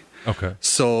money. Okay.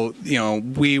 So,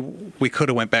 we could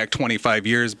have went back 25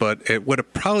 years, but it would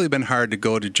have probably been hard to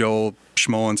go to Joe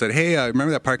Schmo and said, hey, I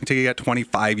remember that parking ticket you got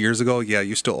 25 years ago? Yeah,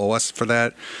 you still owe us for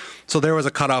that. So there was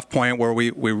a cutoff point where we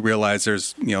realized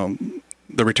there's, the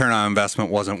return on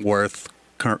investment wasn't worth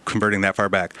converting that far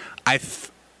back.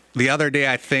 The other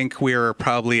day, I think we were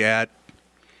probably at,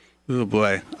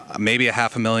 maybe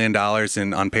 $500,000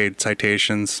 in unpaid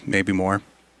citations, maybe more.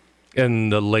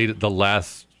 And the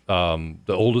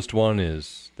oldest one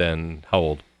is then how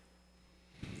old?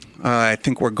 I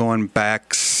think we're going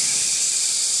back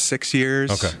 6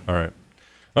 years. Okay. All right.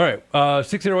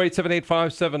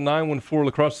 608-785-7914.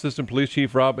 La Crosse Assistant Police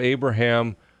Chief Rob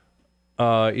Abraham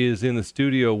is in the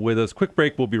studio with us. Quick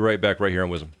break. We'll be right back right here on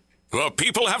Wisdom. The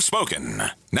people have spoken.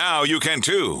 Now you can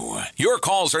too. Your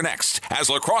calls are next as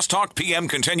La Crosse Talk PM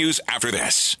continues after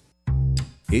this.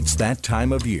 It's that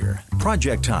time of year.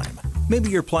 Project time. Maybe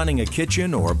you're planning a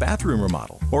kitchen or bathroom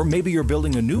remodel, or maybe you're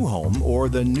building a new home, or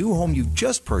the new home you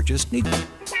just purchased needs.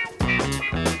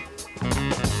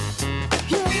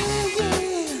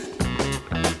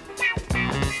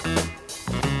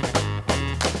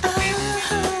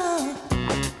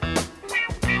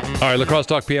 All right, La Crosse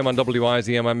Talk PM on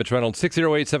WIZM. I'm Mitch Reynolds.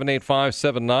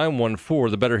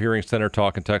 608-785-7914. The Better Hearing Center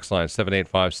talk and text line,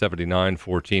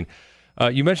 785-7914.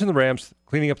 You mentioned the ramps,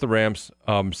 cleaning up the ramps,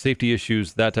 safety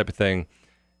issues, that type of thing.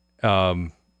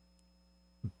 There's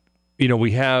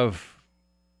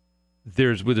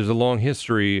a long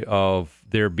history of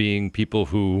there being people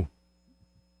who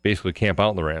basically camp out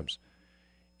in the ramps.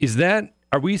 Is that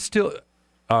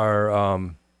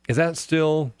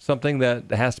still something that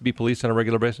has to be policed on a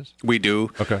regular basis? We do.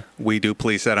 Okay. We do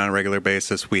police that on a regular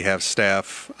basis. We have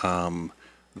staff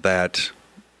that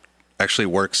actually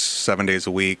works 7 days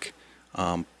a week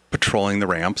patrolling the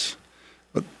ramps.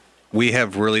 But we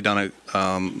have really done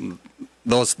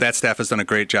that staff has done a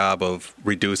great job of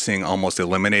reducing, almost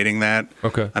eliminating that.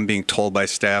 Okay. I'm being told by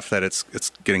staff that it's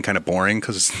getting kind of boring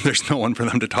because there's no one for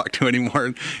them to talk to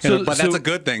anymore. But that's a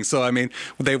good thing. So I mean,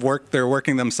 they're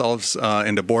working themselves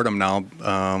into boredom now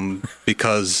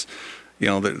because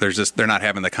they're not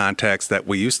having the context that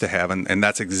we used to have, and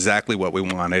that's exactly what we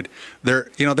wanted.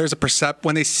 There's a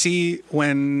when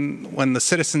the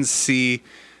citizens see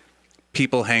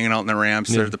people hanging out in the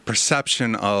ramps, there's the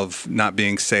perception of not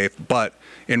being safe. But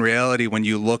in reality, when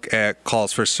you look at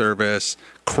calls for service,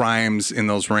 crimes in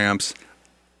those ramps,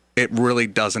 it really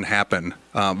doesn't happen.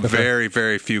 Very,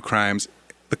 very few crimes.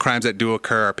 The crimes that do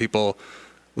occur are people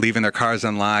leaving their cars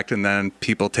unlocked and then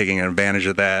people taking advantage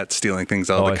of that, stealing things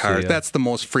out of the cars. That's the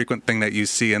most frequent thing that you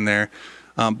see in there.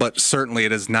 But certainly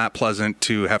it is not pleasant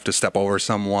to have to step over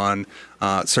someone.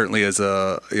 It certainly is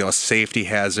a safety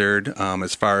hazard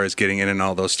as far as getting in and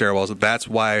out of those stairwells. That's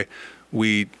why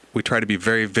we try to be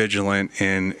very vigilant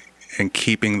in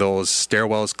keeping those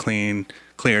stairwells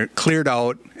cleared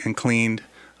out and cleaned,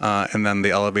 and then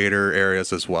the elevator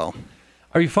areas as well.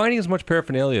 Are you finding as much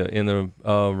paraphernalia in the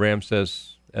ramps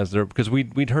as there? Because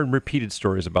we'd heard repeated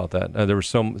stories about that.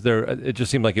 It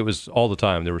just seemed like it was all the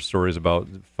time. There were stories about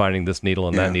finding this needle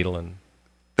and that needle, and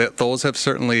those have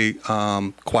certainly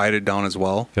quieted down as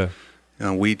well. Okay.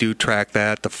 We do track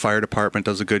that. The fire department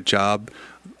does a good job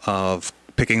of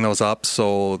picking those up.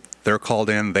 So they're called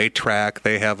in, they track,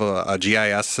 they have a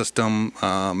GIS system,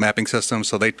 mapping system,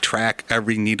 so they track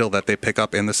every needle that they pick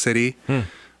up in the city.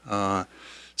 And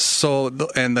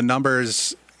the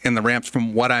numbers in the ramps,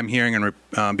 from what I'm hearing and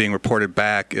being reported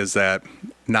back, is that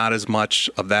not as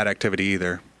much of that activity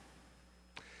either.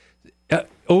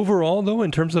 Overall, though,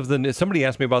 in terms of somebody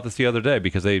asked me about this the other day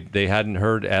because they hadn't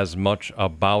heard as much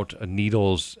about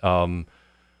needles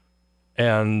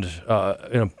and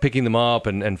picking them up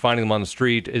and finding them on the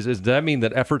street. Does that mean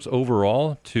that efforts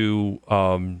overall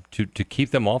to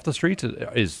keep them off the streets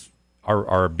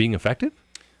are being effective?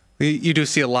 You do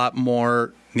see a lot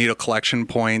more needle collection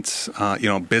points.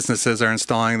 Businesses are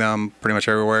installing them pretty much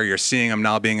everywhere. You're seeing them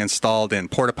now being installed in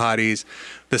porta potties.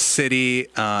 The city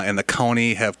and the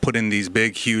county have put in these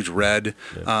big, huge red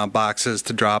boxes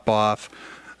to drop off.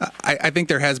 I think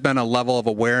there has been a level of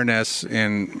awareness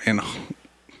in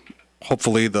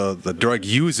hopefully the drug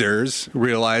users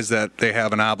realize that they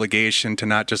have an obligation to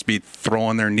not just be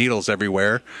throwing their needles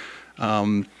everywhere.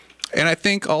 And I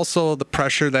think also the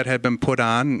pressure that had been put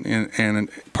on, in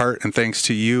part and thanks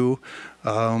to you,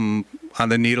 on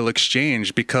the needle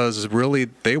exchange, because really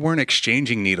they weren't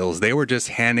exchanging needles. They were just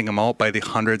handing them out by the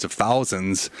hundreds of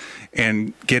thousands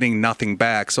and getting nothing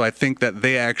back. So I think that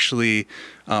they actually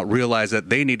realized that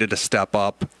they needed to step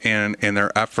up in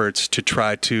their efforts to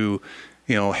try to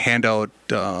hand out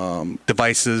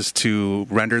devices to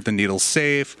render the needles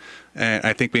safe. And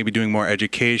I think maybe doing more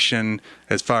education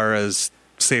as far as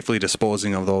safely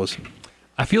disposing of those.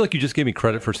 I feel like you just gave me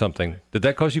credit for something. Did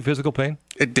that cause you physical pain?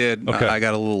 It did. Okay. I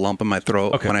got a little lump in my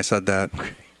throat when I said that.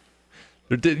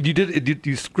 Okay.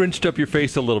 You scrunched up your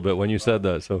face a little bit when you said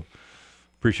that, so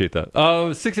appreciate that.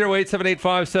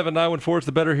 608-785-7914 is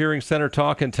the Better Hearing Center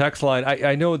talk and text line.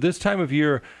 I know this time of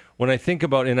year, when I think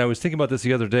about, and I was thinking about this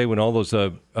the other day when all those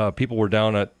people were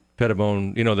down at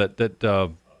Pettibone,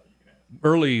 that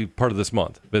early part of this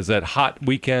month. It was that hot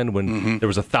weekend when there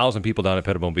was 1,000 people down at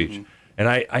Pettibone Beach. And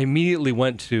I immediately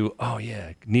went to,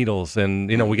 needles. And,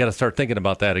 we got to start thinking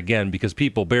about that again because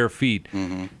people, bare feet.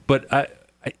 But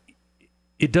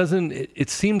it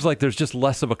seems like there's just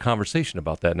less of a conversation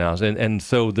about that now. And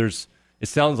so it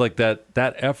sounds like that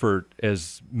effort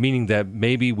is meaning that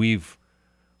maybe we've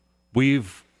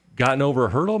gotten over a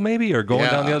hurdle maybe or going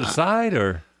down the other side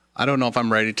or. I don't know if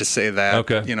I'm ready to say that.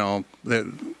 Okay.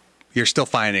 You're still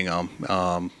finding them.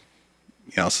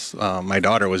 My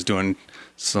daughter was doing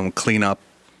some cleanup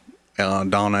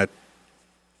down at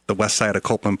the west side of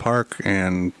Copeland Park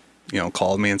and,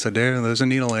 called me and said, there's a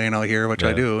needle laying out here, which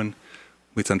I do. And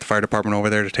we sent the fire department over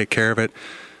there to take care of it.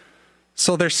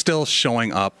 So they're still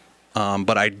showing up.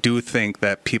 But I do think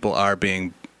that people are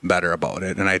being better about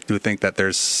it. And I do think that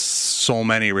there's so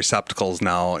many receptacles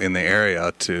now in the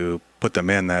area to put them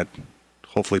in that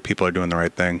hopefully people are doing the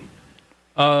right thing.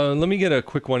 Let me get a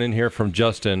quick one in here from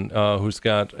Justin, who's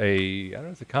got I don't know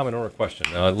if it's a comment or a question.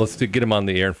 Let's get him on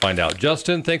the air and find out.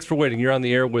 Justin, thanks for waiting. You're on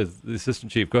the air with the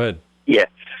Assistant Chief. Go ahead. Yeah,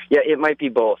 it might be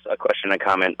both a question and a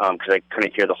comment because I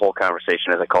couldn't hear the whole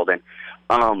conversation as I called in.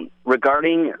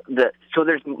 Regarding so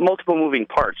there's multiple moving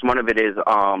parts. One of it is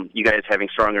you guys having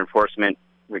stronger enforcement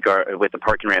with the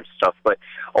parking ramps and stuff, but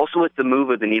also with the move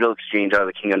of the needle exchange out of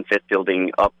the King and Fifth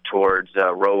building up towards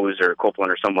Rose or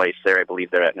Copeland or someplace there, I believe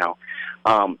they're at now.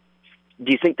 Do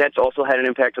you think that's also had an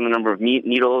impact on the number of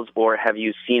needles, or have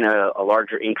you seen a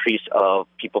larger increase of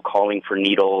people calling for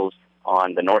needles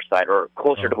on the north side or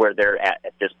closer to where they're at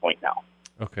this point now?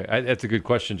 Okay, that's a good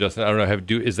question, Justin. I don't know.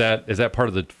 Is that part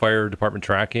of the fire department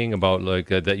tracking about like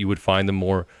that you would find them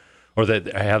more, or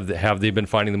that have they been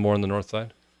finding them more on the north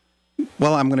side?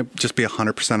 Well, I'm going to just be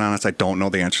 100% honest. I don't know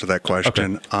the answer to that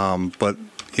question. Okay. But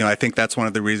I think that's one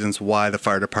of the reasons why the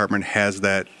fire department has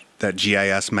that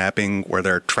GIS mapping where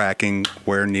they're tracking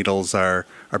where needles are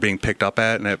being picked up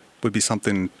at, and it would be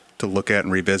something to look at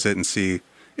and revisit and see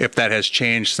if that has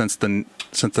changed since the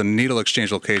needle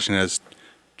exchange location has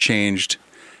changed.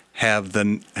 Have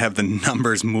the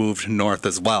numbers moved north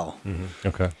as well? Mm-hmm.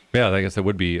 Okay. Yeah, I guess that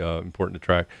would be important to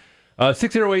track.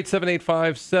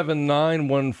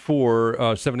 608-785-7914,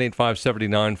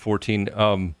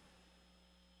 785-7914.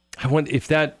 I wonder if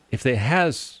that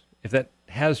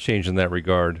has changed in that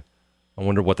regard. I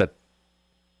wonder what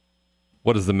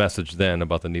is the message then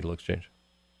about the needle exchange?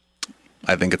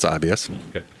 I think it's obvious.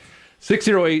 Okay.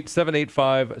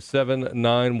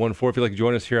 608-785-7914. If you'd like to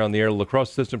join us here on the air, La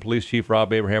Crosse Assistant Police Chief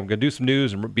Rob Abraham. We're going to do some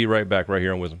news and be right back right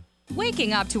here on Wisdom.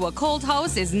 Waking up to a cold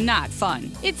house is not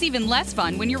fun. It's even less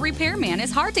fun when your repairman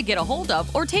is hard to get a hold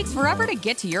of or takes forever to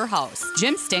get to your house.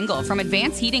 Jim Stingle from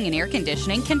Advanced Heating and Air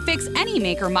Conditioning can fix any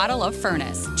make or model of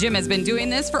furnace. Jim has been doing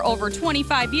this for over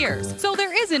 25 years, so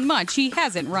there isn't much he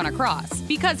hasn't run across.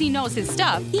 Because he knows his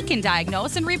stuff, he can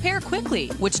diagnose and repair quickly,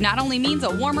 which not only means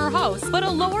a warmer house, but a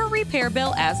lower repair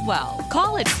bill as well.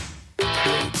 Call it.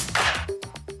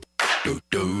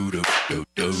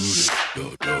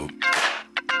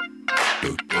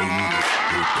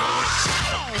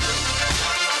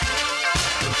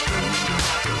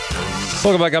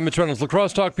 Welcome back. I'm Mitch Reynolds. La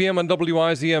Crosse Talk PM on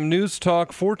WIZM News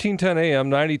Talk, 1410 AM,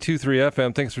 92.3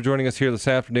 FM. Thanks for joining us here this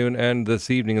afternoon and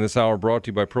this evening in this hour, brought to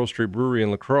you by Pearl Street Brewery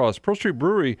in La Crosse. Pearl Street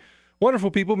Brewery,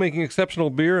 wonderful people making exceptional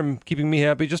beer and keeping me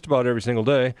happy just about every single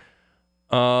day.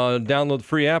 Download the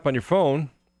free app on your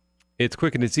phone. It's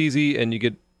quick and it's easy, and you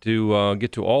get to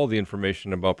all the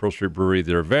information about Pearl Street Brewery,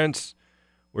 their events,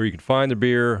 where you can find the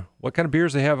beer, what kind of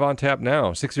beers they have on tap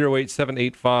now.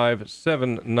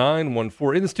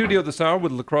 608-785-7914. In the studio this hour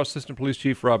with La Crosse Assistant Police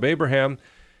Chief Rob Abraham.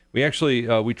 We actually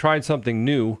we tried something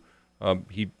new.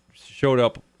 He showed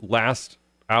up last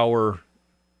hour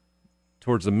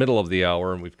towards the middle of the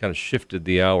hour, and we've kind of shifted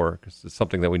the hour because it's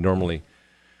something that we normally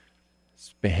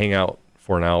hang out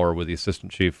for an hour with the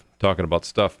Assistant Chief talking about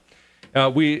stuff.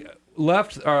 We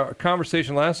left our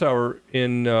conversation last hour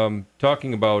in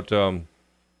talking about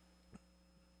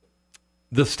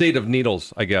the state of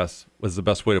needles, I guess, was the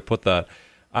best way to put that.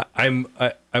 I'm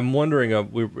wondering,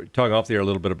 we were talking off the air a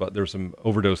little bit about, there was some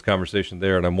overdose conversation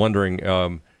there, and I'm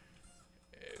wondering,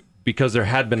 because there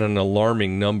had been an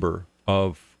alarming number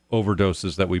of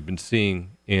overdoses that we've been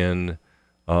seeing in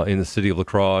the city of La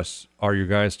Crosse, are you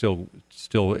guys still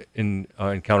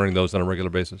encountering those on a regular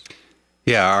basis?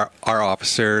 Yeah, our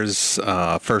officers,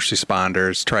 first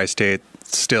responders, Tri-State,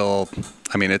 still,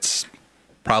 I mean, it's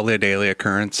probably a daily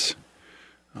occurrence.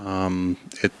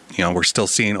 We're still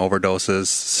seeing overdoses,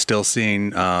 still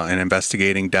seeing and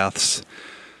investigating deaths.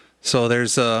 So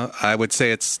there's I would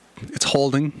say it's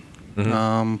holding.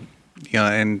 Mm-hmm.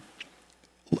 And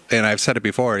I've said it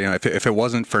before. If it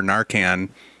wasn't for Narcan,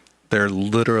 there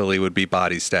literally would be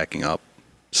bodies stacking up.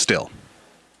 Still,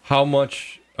 how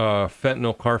much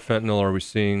carfentanil are we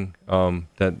seeing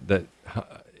that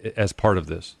as part of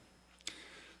this?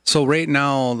 So right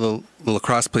now, the La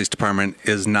Crosse Police Department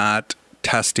is not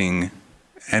testing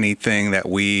anything that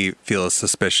we feel is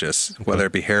suspicious, whether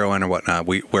it be heroin or whatnot.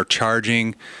 We're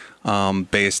charging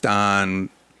based on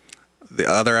the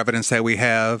other evidence that we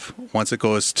have. Once it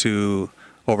goes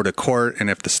over to court,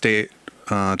 and if the state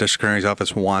district attorney's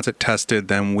office wants it tested,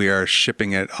 then we are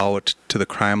shipping it out to the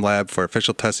crime lab for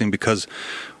official testing, because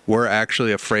we're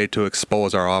actually afraid to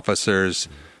expose our officers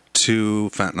to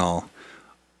fentanyl.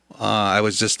 I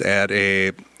was just at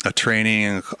a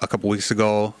training a couple weeks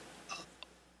ago.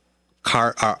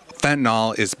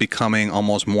 Fentanyl is becoming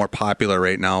almost more popular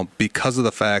right now because of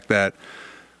the fact that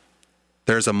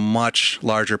there's a much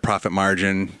larger profit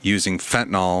margin using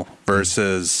fentanyl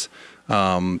versus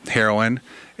heroin.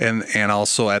 And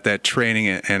also at that training,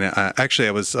 and actually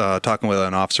I was talking with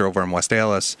an officer over in West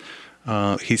Allis.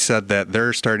 He said that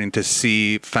they're starting to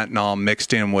see fentanyl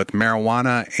mixed in with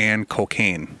marijuana and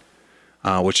cocaine,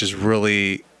 which is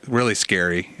really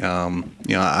scary.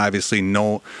 Obviously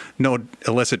no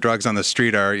illicit drugs on the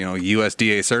street are,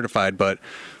 USDA certified, but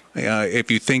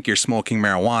if you think you're smoking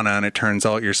marijuana and it turns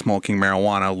out you're smoking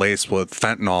marijuana laced with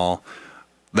fentanyl,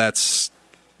 that's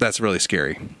really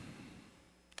scary.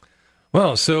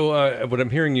 Well, so what I'm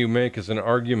hearing you make is an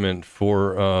argument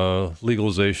for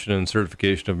legalization and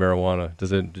certification of marijuana.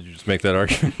 Did you just make that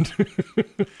argument?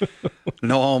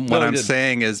 No, what I'm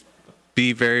saying is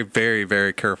be very, very,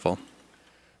 very careful.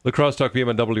 La Crosse Talk PM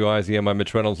on WIZM. I'm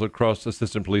Mitch Reynolds. La Crosse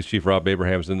Assistant Police Chief Rob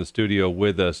Abraham is in the studio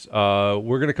with us.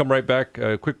 We're going to come right back,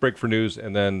 a quick break for news,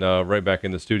 and then right back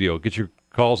in the studio. Get your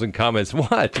calls and comments.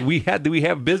 What? Do we have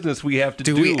business we have to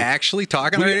do? Do we actually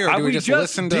talk on the radio, or do we just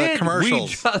listen to commercials?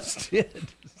 We just did.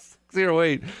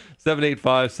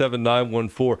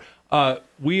 608-785-7914.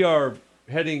 We are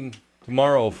heading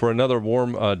tomorrow for another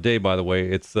warm day, by the way.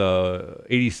 It's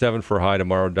 87 for a high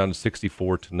tomorrow, down to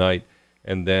 64 tonight.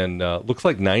 And then looks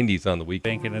like 90s on the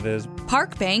weekend. And it is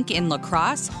Park Bank in La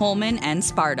Crosse, Holmen, and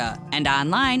Sparta. And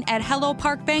online at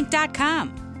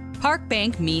helloparkbank.com. Park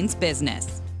Bank means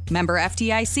business. Member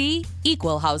FDIC,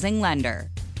 equal housing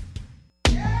lender.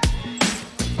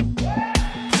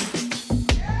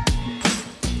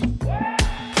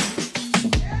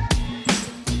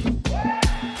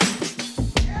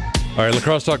 All All right,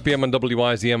 Lacrosse Talk PM on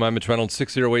WIZM. I'm Mitch Reynolds,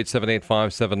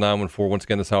 608-785-7914. Once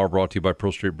again, this hour brought to you by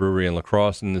Pearl Street Brewery and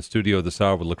Lacrosse. In the studio this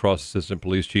hour with Lacrosse Assistant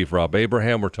Police Chief Rob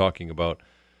Abraham. We're talking about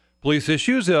police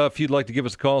issues. If you'd like to give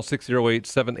us a call,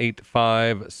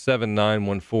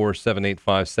 608-785-7914,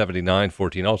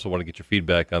 785-7914. Also want to get your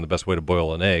feedback on the best way to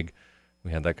boil an egg.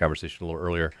 We had that conversation a little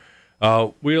earlier.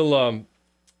 But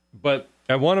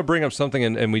I want to bring up something,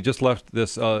 and we just left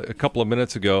this a couple of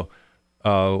minutes ago.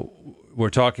 We're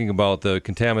talking about the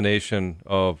contamination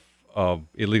of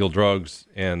illegal drugs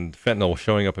and fentanyl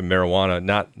showing up in marijuana.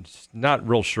 Not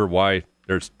real sure why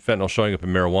there's fentanyl showing up in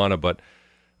marijuana, but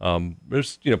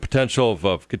there's potential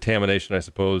of contamination, I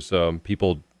suppose.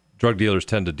 Drug dealers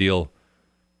tend to deal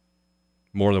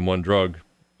more than one drug.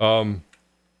 And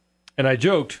I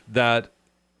joked that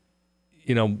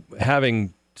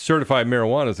having certified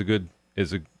marijuana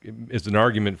is an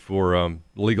argument for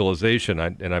legalization.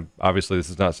 Obviously this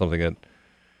is not something that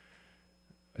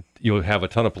you'll have a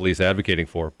ton of police advocating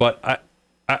for. But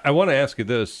I want to ask you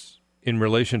this in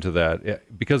relation to that,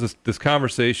 because this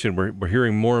conversation, we're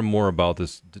hearing more and more about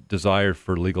this desire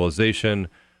for legalization.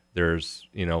 I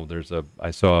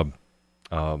saw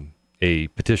a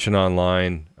petition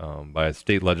online by a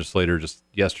state legislator just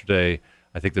yesterday.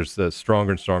 I think there's a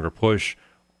stronger and stronger push.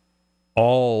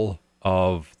 All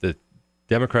of the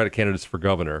Democratic candidates for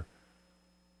governor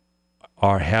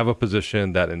have a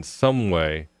position that in some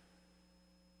way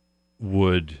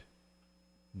would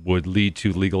lead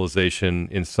to legalization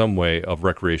in some way of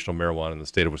recreational marijuana in the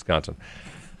state of Wisconsin.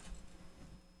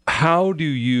 How can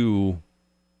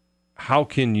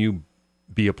you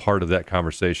be a part of that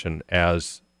conversation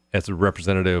as a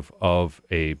representative of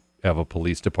a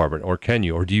police department, or can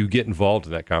you, or do you get involved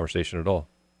in that conversation at all?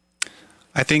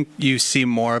 I think you see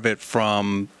more of it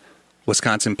from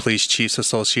Wisconsin Police Chiefs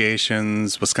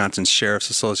Associations, Wisconsin Sheriff's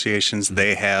Associations.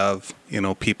 They have,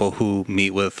 people who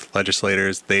meet with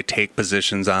legislators. They take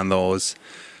positions on those.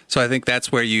 So I think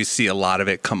that's where you see a lot of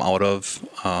it come out of,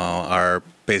 are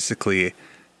basically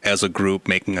as a group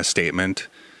making a statement.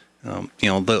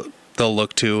 They'll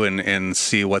look to and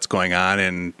see what's going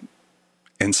on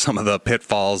and some of the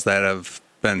pitfalls that have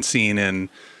been seen in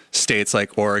states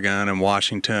like Oregon and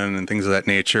Washington and things of that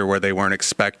nature, where they weren't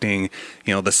expecting,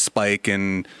 the spike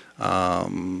in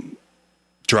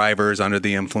drivers under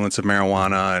the influence of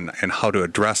marijuana and how to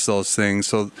address those things.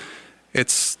 So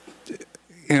it's,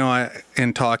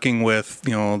 in talking with,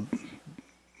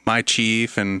 my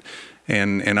chief and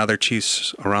other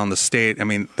chiefs around the state,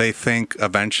 they think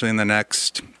eventually in the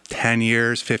next 10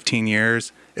 years, 15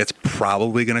 years, it's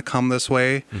probably going to come this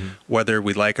way, whether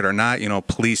we like it or not.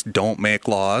 Police don't make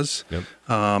laws. Yep.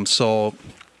 So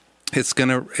it's going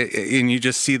to, and you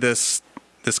just see this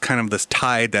kind of this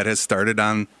tide that has started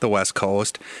on the West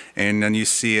Coast, and then you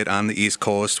see it on the East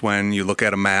Coast when you look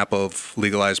at a map of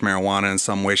legalized marijuana in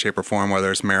some way, shape, or form,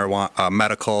 whether it's marijuana,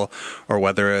 medical or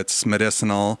whether it's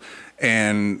medicinal,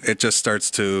 and it just starts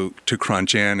to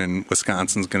crunch in, and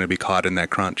Wisconsin's going to be caught in that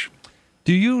crunch.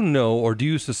 Do you know, or do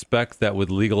you suspect that with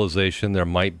legalization there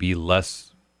might be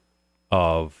less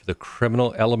of the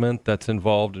criminal element that's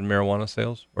involved in marijuana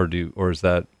sales, or is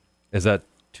that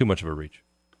too much of a reach?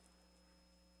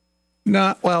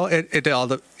 No, well,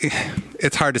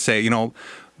 it's hard to say.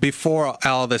 Before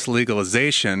all this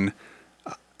legalization,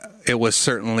 it was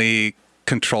certainly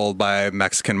controlled by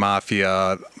Mexican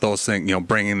mafia, those things,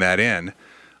 bringing that in,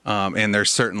 and there's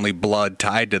certainly blood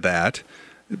tied to that.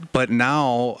 But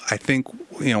now I think,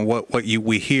 what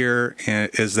we hear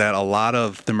is that a lot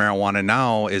of the marijuana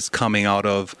now is coming out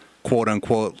of quote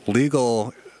unquote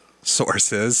legal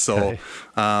sources. So,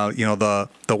 the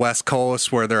West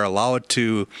Coast, where they're allowed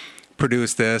to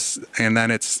produce this, and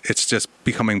then it's just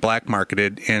becoming black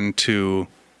marketed into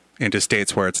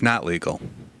states where it's not legal.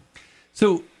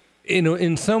 So,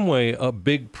 in some way, a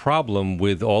big problem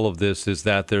with all of this is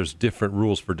that there's different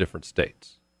rules for different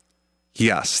states.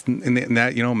 Yes, and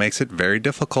that makes it very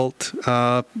difficult.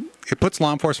 It puts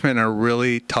law enforcement in a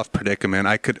really tough predicament.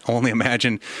 I could only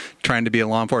imagine trying to be a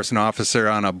law enforcement officer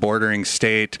on a bordering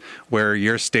state where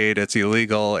your state it's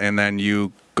illegal, and then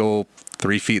you go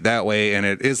 3 feet that way and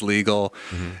it is legal.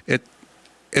 Mm-hmm.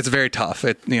 It's very tough.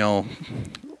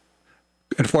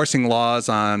 Enforcing laws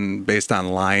based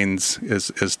on lines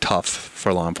is tough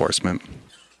for law enforcement.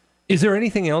 Is there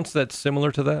anything else that's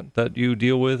similar to that you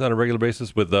deal with on a regular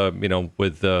basis because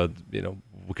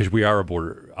we are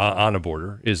on a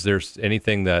border? Is there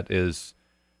anything that is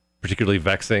particularly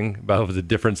vexing about the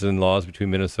difference in laws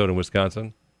between Minnesota and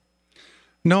Wisconsin?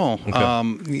 No,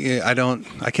 okay.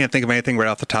 I can't think of anything right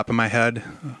off the top of my head.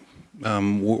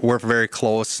 We're very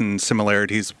close in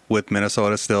similarities with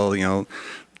Minnesota still.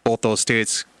 Both those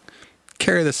states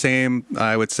carry the same,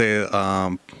 I would say,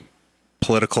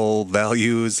 political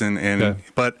values,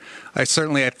 but I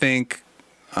think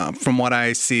from what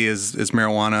I see is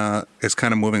marijuana is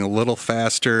kind of moving a little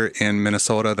faster in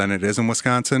Minnesota than it is in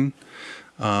Wisconsin.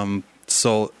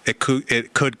 So it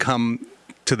could come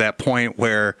to that point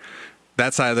where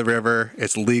that side of the river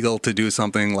it's legal to do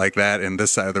something like that, and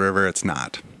this side of the river it's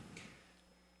not.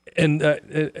 And a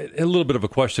little bit of a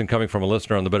question coming from a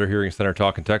listener on the Better Hearing Center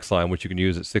talk and text line, which you can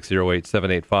use at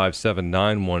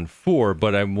 608-785-7914.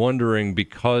 But I'm wondering,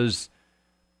 because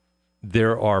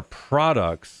there are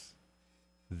products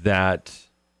that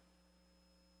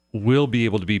will be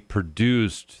able to be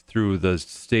produced through the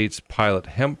state's pilot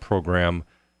hemp program,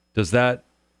 do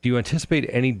you anticipate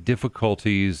any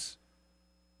difficulties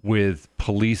with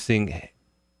policing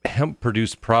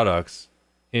hemp-produced products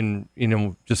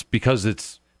just because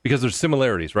there's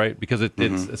similarities, right? Because it's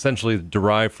essentially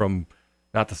derived from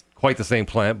not quite the same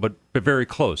plant, but very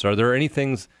close. Are there any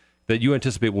things that you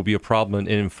anticipate will be a problem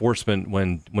in enforcement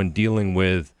when dealing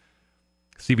with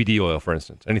CBD oil, for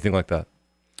instance? Anything like that?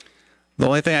 The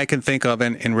only thing I can think of,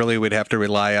 and really we'd have to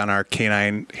rely on our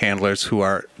canine handlers who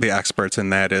are the experts in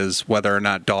that, is whether or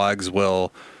not dogs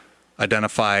will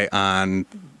identify on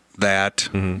that,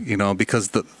 because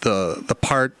the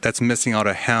part that's missing out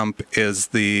of hemp is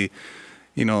the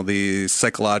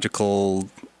psychological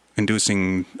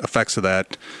inducing effects of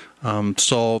that.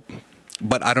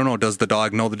 But I don't know, does the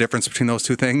dog know the difference between those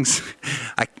two things?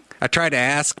 I tried to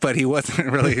ask, but he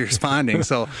wasn't really responding.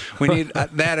 So we need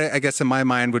that, I guess, in my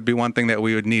mind, would be one thing that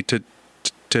we would need to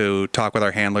talk with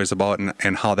our handlers about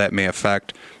and how that may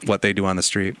affect what they do on the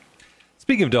street.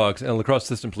 Speaking of dogs, and La Crosse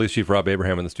Assistant Police Chief Rob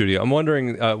Abraham in the studio, I'm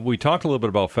wondering, we talked a little bit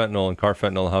about fentanyl and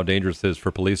carfentanil and how dangerous it is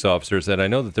for police officers, and I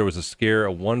know that there was a scare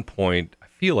at one point, I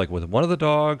feel like with one of the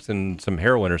dogs and some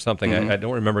heroin or something. I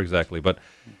don't remember exactly, but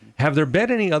have there been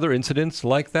any other incidents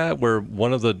like that where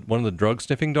one of the drug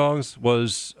sniffing dogs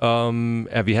was?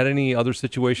 Have you had any other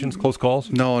situations, close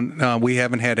calls? No, we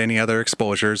haven't had any other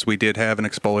exposures. We did have an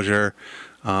exposure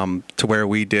to where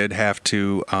we did have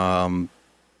to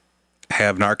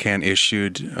have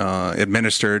Narcan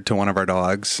administered to one of our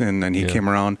dogs, and then he came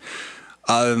around.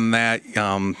 Other than that,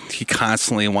 he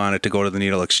constantly wanted to go to the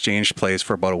needle exchange place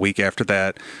for about a week after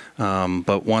that.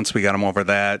 But once we got him over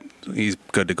that, he's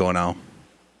good to go now.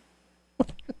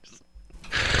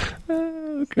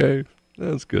 Okay,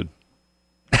 that's good.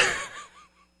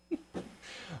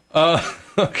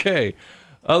 Okay.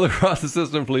 La Crosse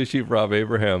Assistant Police Chief Rob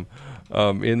Abraham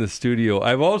in the studio.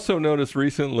 I've also noticed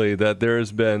recently that there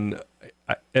has been,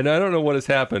 and I don't know what has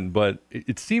happened, but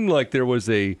it seemed like there was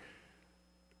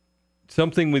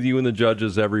something with you and the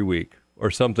judges every week, or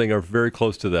something, or very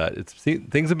close to that.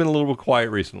 Things have been a little bit quiet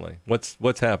recently.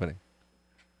 What's happening?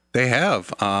 They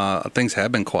have. Things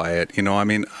have been quiet.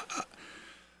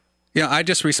 I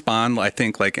just respond, I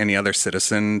think, like any other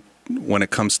citizen when it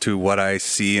comes to what I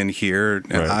see and hear.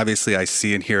 And right. Obviously, I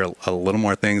see and hear a little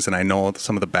more things, and I know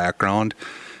some of the background.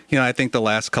 I think the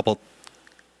last couple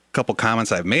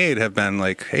comments I've made have been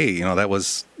like, hey, that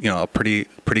was, a pretty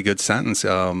good sentence.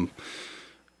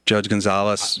 Judge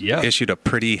Gonzalez issued a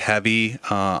pretty heavy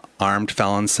armed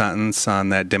felon sentence on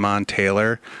that Demond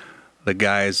Taylor. The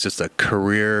guy is just a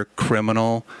career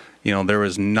criminal. There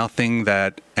was nothing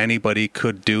that anybody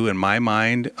could do, in my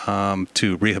mind,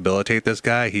 to rehabilitate this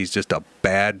guy. He's just a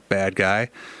bad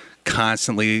guy,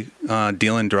 constantly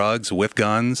dealing drugs with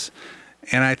guns.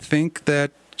 And I think that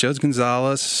Judge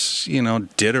Gonzalez,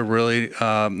 did a really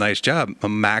nice job, a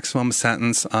maximum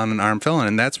sentence on an armed felon.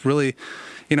 And that's really,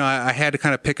 I had to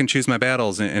kind of pick and choose my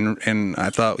battles. And I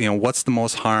thought, what's the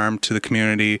most harm to the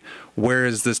community? Where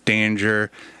is this danger?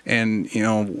 And,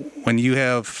 when you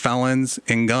have felons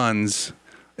and guns,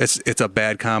 it's a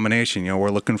bad combination. We're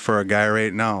looking for a guy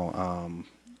right now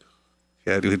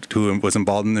who was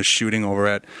involved in the shooting over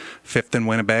at 5th and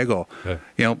Winnebago. Okay.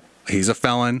 He's a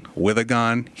felon with a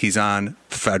gun. He's on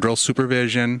federal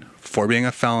supervision for being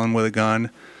a felon with a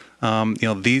gun.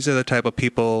 These are the type of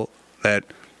people that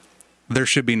there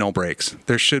should be no breaks.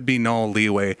 There should be no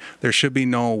leeway. There should be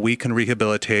no, we can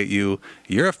rehabilitate you.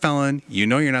 You're a felon.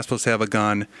 You're not supposed to have a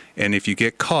gun. And if you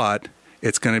get caught,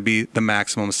 it's going to be the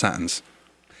maximum sentence.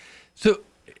 So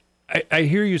I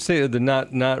hear you say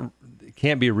that not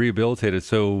can't be rehabilitated.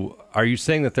 So are you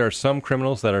saying that there are some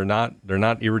criminals that they're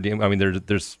not irredeemable? I mean,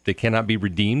 they cannot be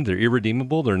redeemed. They're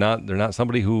irredeemable. They're not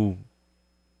somebody who,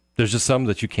 there's just some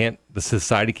that the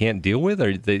society can't deal with?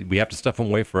 Or we have to stuff them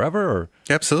away forever? Or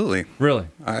absolutely. Really?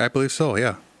 I believe so,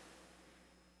 yeah.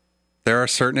 There are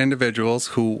certain individuals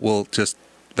who will just,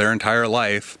 their entire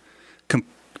life,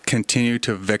 continue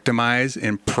to victimize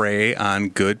and prey on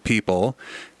good people,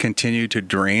 continue to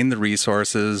drain the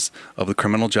resources of the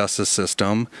criminal justice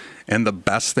system. And the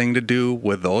best thing to do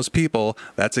with those people,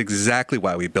 that's exactly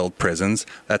why we build prisons.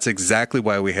 That's exactly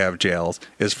why we have jails,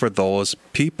 is for those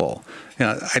people.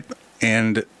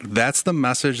 And that's the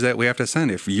message that we have to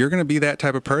send. If you're going to be that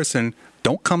type of person,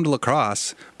 don't come to La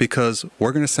Crosse, because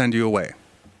we're going to send you away.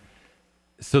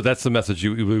 So that's the message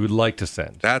we would like to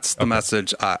send. That's the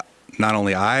message not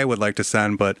only I would like to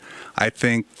send, but I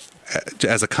think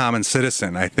as a common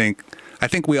citizen, I think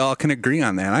we all can agree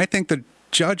on that. And I think the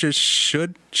judges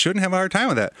shouldn't have a hard time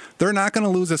with that. They're not going to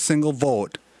lose a single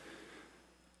vote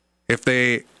if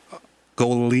they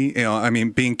go,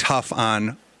 being tough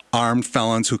on armed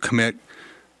felons who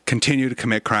continue to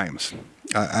commit crimes.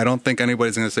 I don't think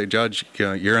anybody's going to say, Judge,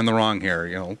 you're in the wrong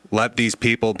here. Let these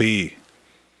people be.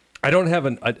 I don't have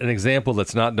an example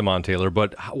that's not DeMond Taylor,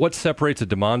 but what separates a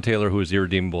DeMond Taylor who is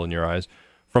irredeemable in your eyes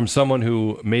from someone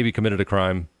who maybe committed a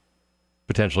crime,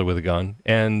 potentially with a gun,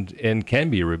 and can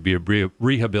be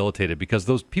rehabilitated, because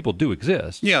those people do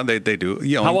exist? Yeah, they do.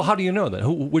 How do you know that?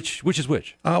 Which is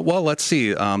which? Well, let's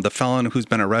see. The felon who's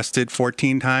been arrested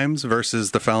 14 times versus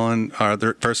the felon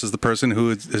versus the person who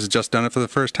has just done it for the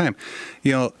first time.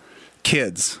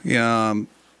 Kids.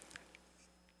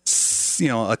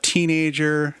 A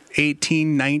teenager,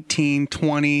 18, 19,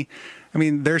 20.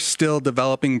 They're still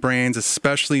developing brains,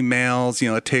 especially males.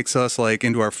 It takes us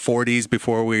into our 40s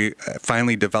before we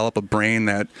finally develop a brain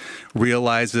that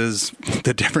realizes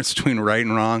the difference between right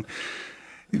and wrong.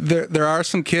 There are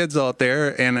some kids out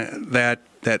there and that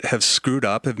have screwed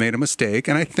up, have made a mistake,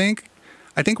 and I think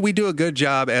we do a good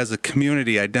job as a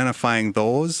community identifying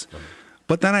those.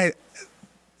 But then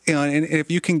and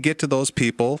if you can get to those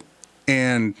people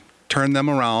and turn them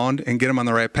around and get them on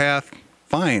the right path,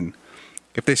 fine.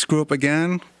 If they screw up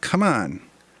again, come on.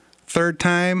 Third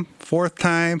time, fourth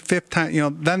time, fifth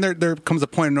time, then there comes a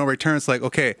point of no return. It's like,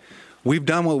 okay, we've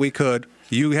done what we could.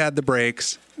 You had the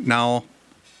breaks. Now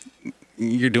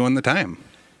you're doing the time.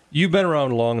 You've been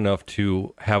around long enough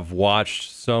to have watched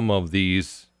some of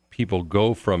these people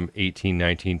go from 18,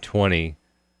 19, 20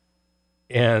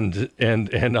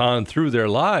 and on through their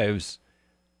lives.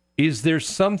 Is there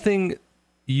something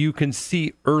you can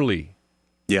see early?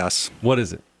 Yes. What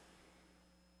is it?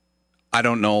 I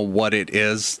don't know what it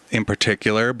is in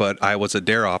particular, but I was a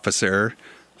DARE officer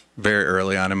very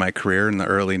early on in my career in the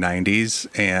early 90s,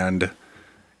 and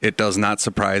it does not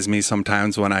surprise me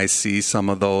sometimes when I see some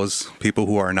of those people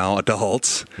who are now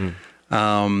adults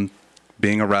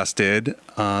being arrested,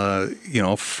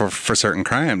 for certain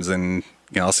crimes. And,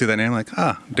 I'll see that name like,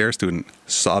 DARE student,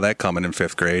 saw that coming in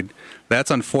 5th grade.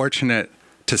 That's unfortunate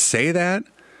to say that.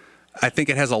 I think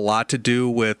it has a lot to do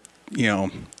with,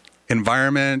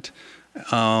 environment,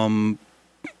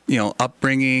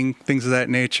 upbringing, things of that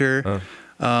nature.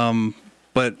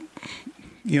 But,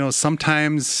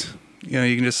 sometimes,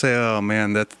 you can just say, oh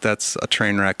man, that's a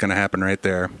train wreck going to happen right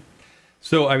there.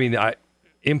 So,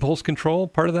 impulse control,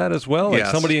 part of that as well?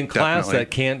 Yes, somebody in class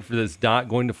definitely. that's not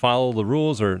going to follow the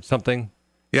rules or something?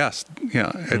 Yes.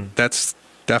 That's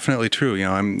definitely true.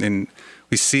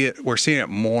 We're seeing it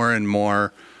more and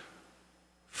more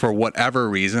for whatever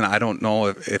reason. I don't know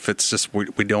if it's just we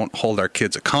don't hold our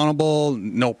kids accountable.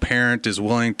 No parent is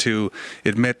willing to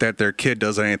admit that their kid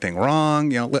does anything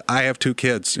wrong. I have 2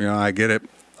 kids. I get it.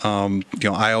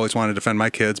 I always want to defend my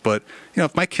kids, but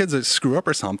if my kids screw up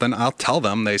or something, I'll tell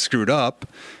them they screwed up,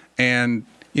 and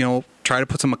try to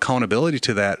put some accountability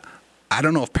to that. I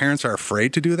don't know if parents are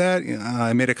afraid to do that.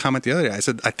 I made a comment the other day. I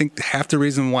said, I think half the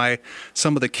reason why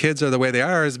some of the kids are the way they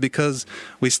are is because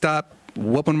we stop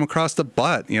whooping them across the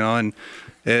butt, and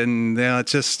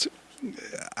it's just,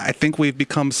 I think we've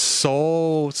become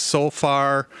so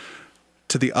far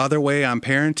to the other way on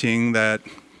parenting that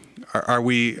are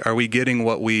we getting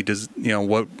what we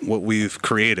what we've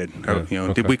created?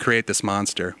 Okay. Did we create this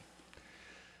monster?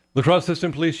 La Crosse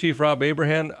Assistant Police Chief Rob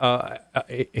Abraham.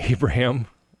 Abraham.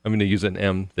 I'm going to use an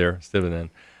M there instead of an N.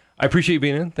 I appreciate you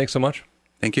being in. Thanks so much.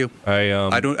 Thank you.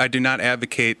 I do not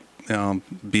advocate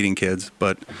beating kids,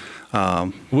 but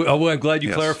I'm glad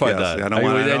you clarified that. I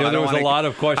know there was a lot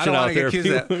of question out there.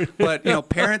 But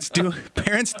parents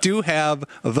do have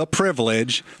the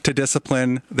privilege to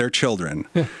discipline their children.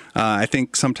 I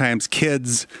think sometimes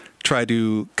kids try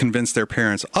to convince their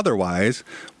parents otherwise,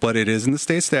 but it is in the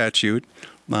state statute.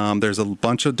 There's a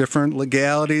bunch of different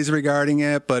legalities regarding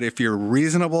it, but if you're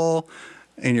reasonable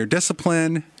and you're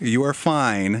disciplined, you are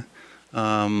fine.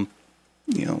 It's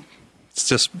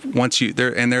just once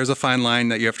there's a fine line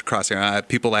that you have to cross.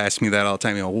 People ask me that all the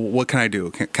time. What can I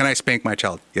do? Can I spank my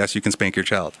child? Yes, you can spank your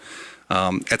child.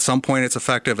 At some point it's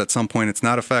effective, at some point it's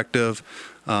not effective.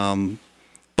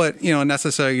 But,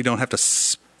 necessarily you don't have to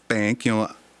spank.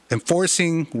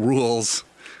 Enforcing rules,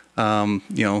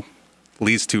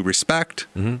 leads to respect,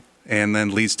 and then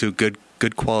leads to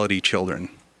good quality children.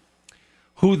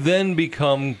 Who then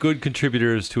become good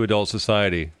contributors to adult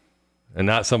society, and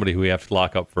not somebody who we have to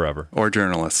lock up forever. Or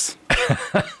journalists.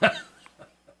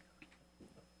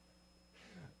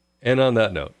 And on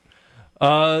that note,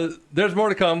 there's more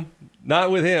to come.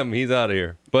 Not with him. He's out of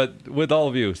here. But with all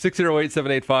of you.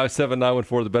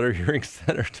 608-785-7914, the Better Hearing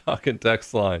Center talk and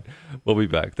text line. We'll be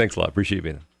back. Thanks a lot. Appreciate you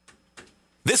being here.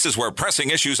 This is where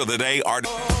pressing issues of the day are.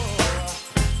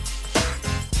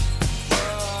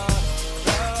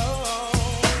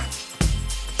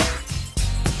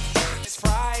 It's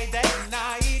Friday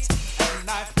night and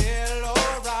I feel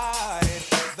alright.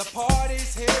 The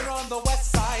party's here on the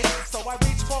west side, so I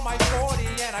reach for my 40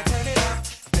 and I turn it up.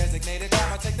 Designated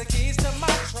driver, take the keys to my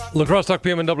truck. La Crosse Talk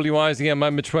PM and WIZM.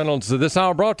 I'm Mitch Reynolds. This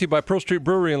hour brought to you by Pearl Street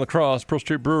Brewery in La Crosse. Pearl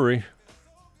Street Brewery.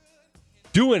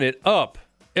 Doing it up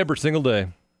every single day.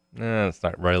 That's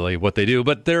not really what they do,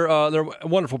 but they're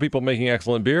wonderful people making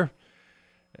excellent beer.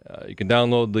 You can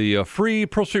download the free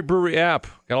Pearl Street Brewery app.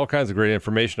 Got all kinds of great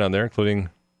information on there, including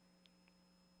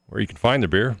where you can find the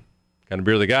beer, kind of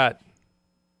beer they got,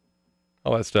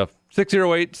 all that stuff.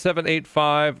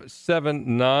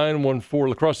 608-785-7914.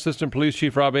 La Crosse Assistant Police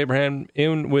Chief Rob Abraham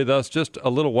in with us just a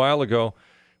little while ago.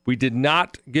 We did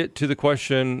not get to the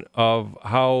question of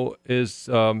how is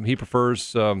he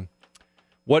prefers.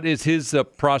 What is his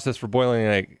process for boiling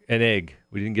an egg?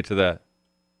 We didn't get to that.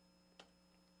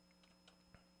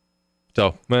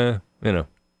 So,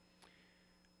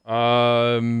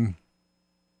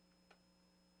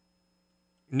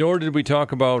 nor did we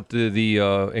talk about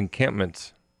the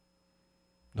encampments,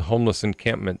 the homeless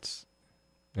encampments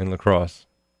in La Crosse.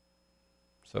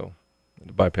 So, I had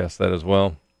to bypass that as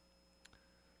well.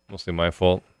 Mostly my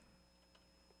fault.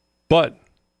 But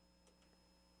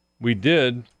we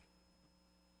did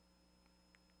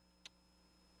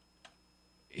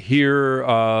hear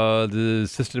the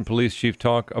assistant police chief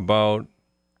talk about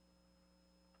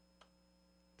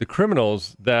the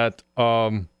criminals that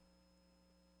I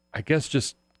guess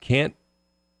just can't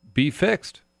be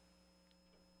fixed.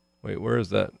 Wait, where is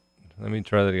that? Let me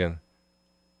try that again.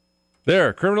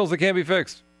 There, criminals that can't be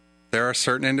fixed. There are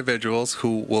certain individuals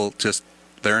who will just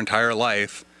their entire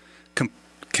life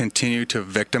continue to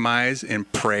victimize and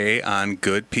prey on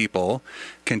good people,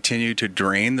 continue to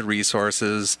drain the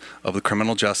resources of the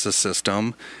criminal justice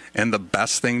system. And the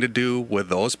best thing to do with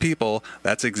those people,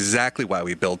 that's exactly why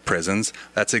we build prisons,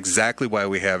 that's exactly why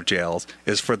we have jails,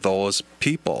 is for those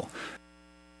people.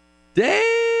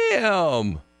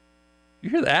 Damn!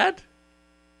 You hear that?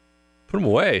 Put them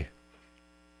away.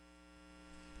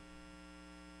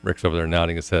 Rick's over there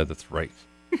nodding his head. That's right.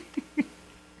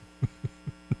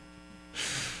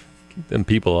 Keep them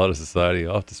people out of society,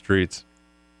 off the streets.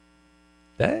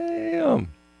 Damn.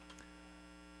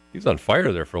 He was on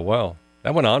fire there for a while.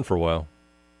 That went on for a while.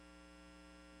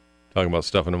 Talking about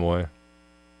stuffing them away.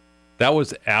 That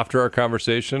was after our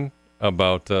conversation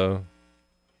about the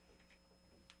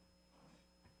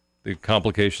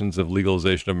complications of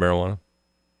legalization of marijuana.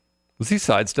 Was he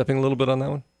sidestepping a little bit on that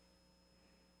one?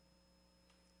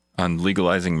 On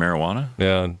legalizing marijuana?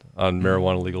 Yeah, on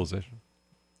marijuana legalization.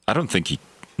 I don't think he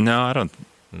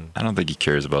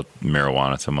cares about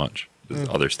marijuana so much. Just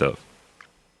other stuff.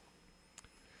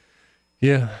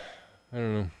 Yeah, I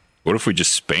don't know. What if we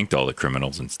just spanked all the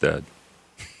criminals instead?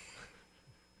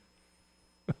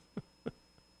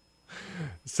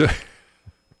 So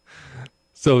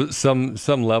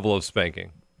some level of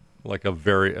spanking, like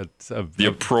the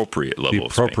appropriate level. The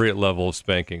appropriate level of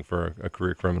spanking for a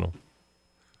career criminal.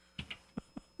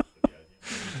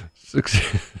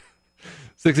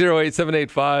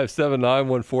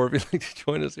 608-785-7914. If you'd like to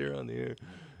join us here on the air,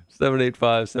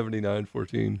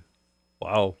 785-7914.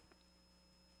 Wow.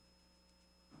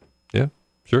 Yeah,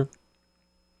 sure.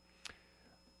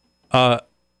 I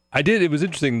did. It was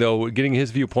interesting, though, getting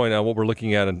his viewpoint on what we're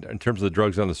looking at in terms of the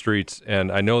drugs on the streets. And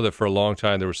I know that for a long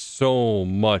time there was so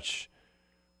much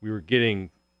we were getting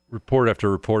report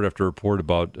after report after report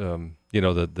about,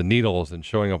 the needles and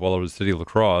showing up all over the city of La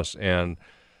Crosse. And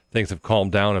things have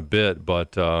calmed down a bit,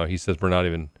 but he says we're not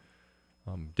even.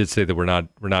 Did say that we're not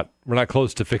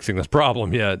close to fixing this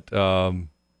problem yet. The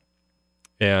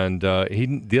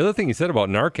other thing he said about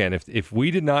Narcan, if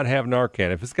we did not have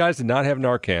Narcan, if this guys did not have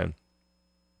Narcan,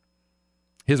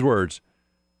 his words,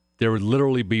 there would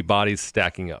literally be bodies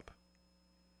stacking up.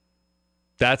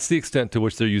 That's the extent to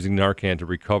which they're using Narcan to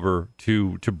recover,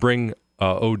 to bring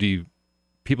OD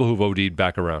people who've OD'd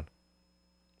back around.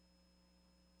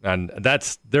 And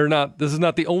this is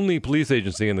not the only police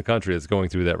agency in the country that's going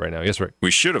through that right now. Yes, Rick.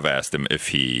 We should have asked him if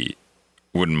he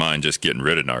wouldn't mind just getting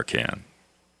rid of Narcan.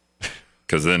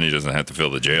 Because then he doesn't have to fill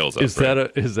the jails up. Is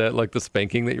that like the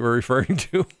spanking that you were referring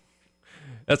to?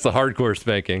 That's the hardcore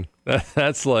spanking.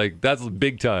 That's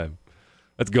big time.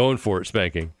 That's going for it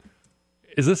spanking.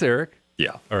 Is this Eric?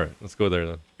 Yeah. All right, let's go there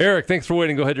then. Eric, thanks for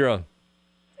waiting. Go ahead, you're on.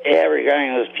 Yeah,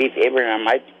 regarding this Chief Abraham,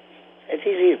 I think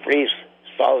he's a pretty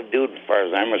solid dude as far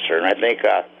as I'm concerned. I think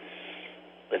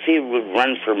if he would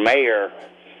run for mayor,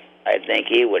 I think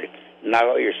he would knock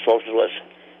out your socialist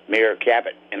Mayor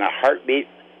Cabot in a heartbeat,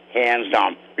 hands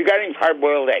down. Regarding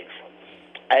hard-boiled eggs,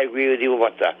 I agree with you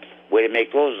about the way to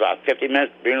make those 50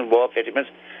 minutes, bring them boil 50 minutes,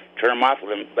 turn them off,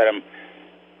 let them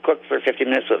cook for 50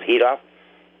 minutes with heat off.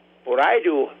 What I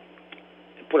do,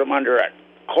 put them under a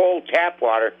cold tap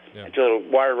water until the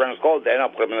water runs cold, then I'll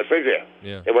put them in the refrigerator.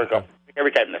 Yeah. They work out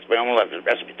every time. That's my own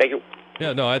recipe. Thank you.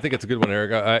 Yeah, no, I think it's a good one,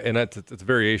 Eric. And it's a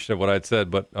variation of what I'd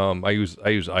said, but I use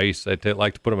ice. I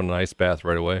like to put them in an ice bath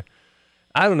right away.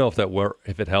 I don't know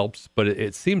if it helps, but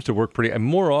it seems to work pretty. And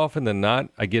more often than not,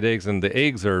 I get eggs, and the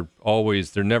eggs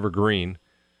they're never green,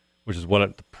 which is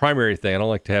the primary thing. I don't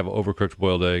like to have an overcooked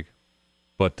boiled egg,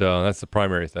 but that's the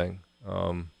primary thing.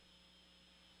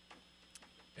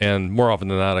 And more often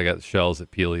than not, I got shells that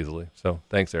peel easily. So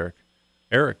thanks, Eric.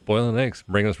 Eric, boiling eggs,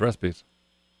 bringing us recipes.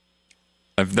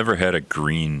 I've never had a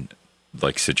green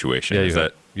situation. Yeah,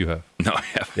 you have. No, I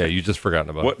haven't. Yeah, you just forgotten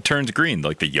about What turns green?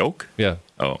 Like the yolk? Yeah.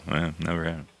 Oh, never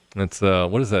had it. It's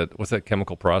what is that? What's that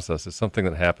chemical process? It's something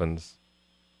that happens.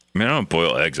 I mean, I don't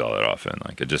boil eggs all that often.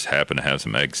 Like, I just happened to have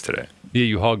some eggs today. Yeah,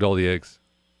 you hogged all the eggs.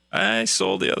 I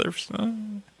sold the others.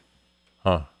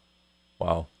 Huh.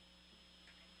 Wow.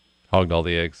 Hogged all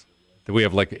the eggs. We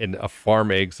have like a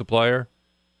farm egg supplier,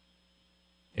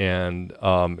 and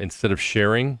instead of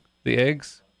sharing the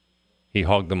eggs, he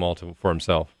hogged them all for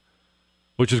himself,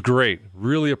 which is great.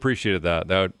 Really appreciated that.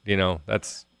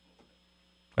 That's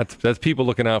people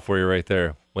looking out for you right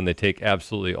there when they take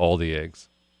absolutely all the eggs.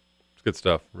 It's good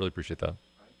stuff. Really appreciate that.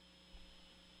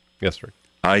 Yes, Rick.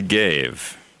 I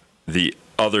gave the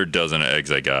other dozen of eggs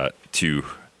I got to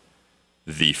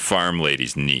the farm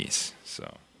lady's niece.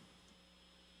 So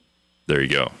there you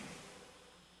go.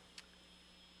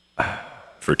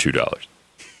 For $2.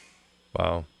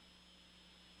 Wow.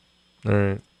 All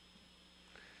right.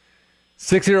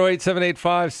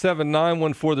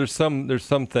 608-785-7914. There's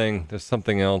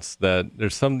something else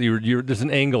there's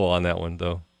an angle on that one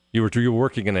though. You're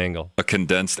working an angle. A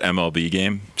condensed MLB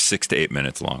game, 6 to 8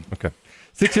 minutes long. Okay.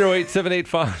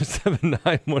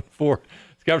 608-785-7914.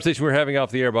 It's a conversation we were having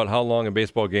off the air about how long a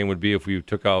baseball game would be if we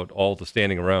took out all the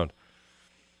standing around.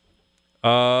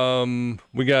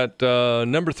 We got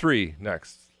number 3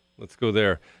 next. Let's go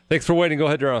there. Thanks for waiting. Go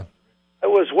ahead, you're on. I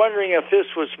was wondering if this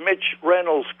was Mitch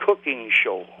Reynolds' cooking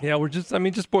show. Yeah,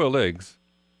 just boiled eggs.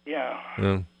 Yeah.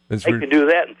 I could do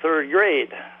that in third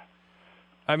grade.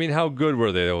 I mean, how good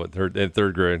were they in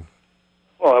third grade?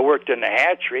 Well, I worked in the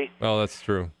hatchery. Oh, that's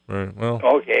true. All right. Well.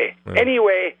 Okay. Yeah.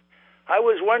 Anyway, I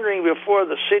was wondering before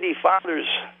the city fathers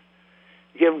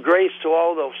give grace to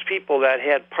all those people that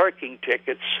had parking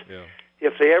tickets,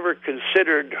 if they ever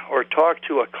considered or talked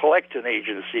to a collecting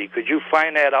agency. Could you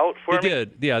find that out for me? They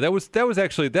did. Yeah, that was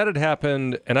actually, that had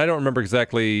happened, and I don't remember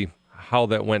exactly how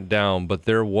that went down, but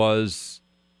there was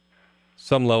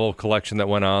some level of collection that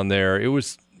went on there. It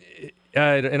was,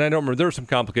 and I don't remember, there were some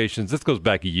complications. This goes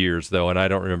back years, though, and I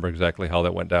don't remember exactly how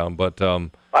that went down. But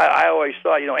I always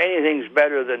thought, anything's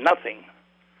better than nothing.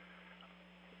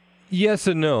 Yes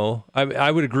and no.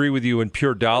 I would agree with you in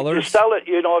pure dollars. You sell it,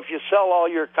 if you sell all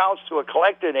your accounts to a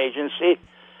collecting agency,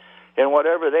 and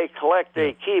whatever they collect,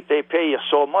 they keep. They pay you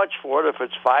so much for it. If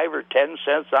it's 5 or 10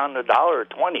 cents on the dollar or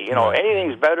 20,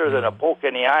 anything's better than a poke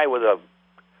in the eye with a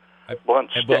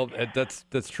blunt stick. Well,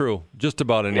 that's true. Just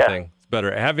about anything. It's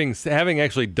better. Having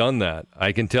actually done that,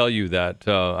 I can tell you that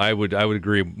I would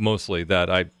agree mostly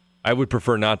that I would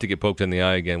prefer not to get poked in the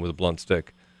eye again with a blunt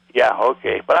stick. Yeah,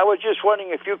 okay. But I was just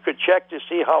wondering if you could check to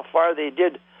see how far they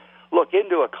did look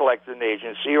into a collecting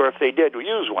agency, or if they did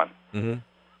use one. Mm-hmm.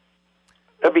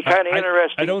 That'd be kind of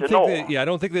interesting I don't to think know. I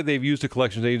don't think that they've used a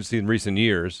collections agency in recent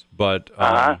years, but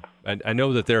I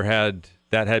know that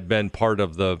that had been part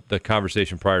of the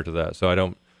conversation prior to that. So I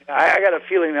don't. I got a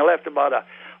feeling they left about a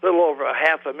little over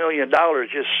 $500,000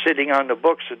 just sitting on the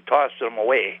books and tossed them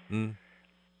away. Mm.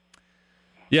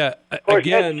 Yeah, of course,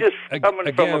 again, that's just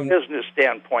coming from a business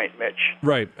standpoint, Mitch.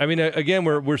 Right. I mean, again,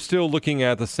 we're still looking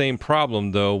at the same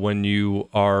problem, though. When there's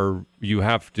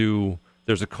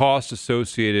a cost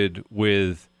associated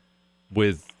with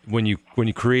when you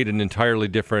create an entirely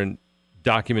different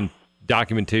document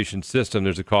documentation system,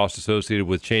 there's a cost associated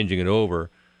with changing it over.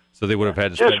 So they would have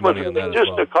had to spend money on that as well.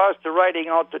 Just the cost of writing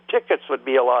out the tickets would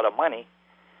be a lot of money.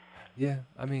 Yeah,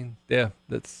 I mean,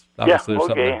 that's obviously there's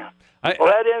something there. Well,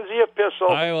 that ends the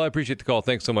epistle. I appreciate the call.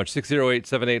 Thanks so much.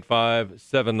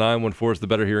 608-785-7914 is the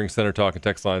Better Hearing Center talk and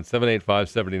text line,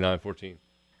 785-7914.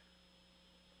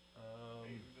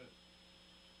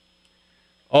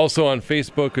 Also on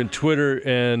Facebook and Twitter,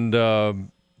 and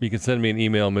you can send me an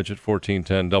email, Mitch at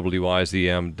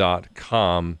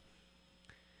 1410wizm.com.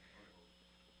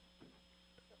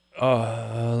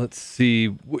 Let's see.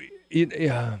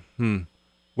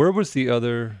 Where was the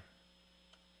other?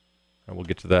 We'll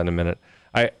get to that in a minute.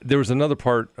 There was another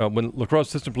part when La Crosse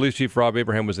Assistant Police Chief Rob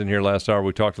Abraham was in here last hour.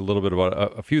 We talked a little bit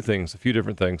about a few things, a few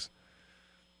different things.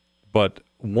 But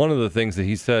one of the things that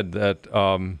he said that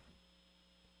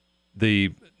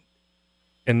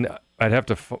and I'd have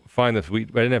to find this. I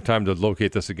didn't have time to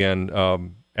locate this again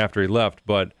after he left,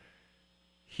 but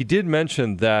he did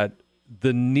mention that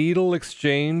the needle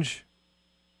exchange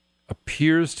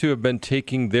appears to have been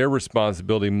taking their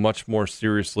responsibility much more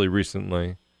seriously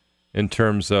recently in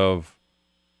terms of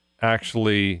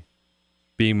actually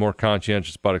being more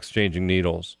conscientious about exchanging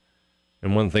needles.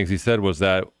 And one of the things he said was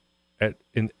that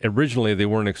originally they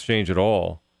weren't exchanged at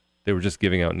all. They were just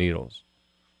giving out needles.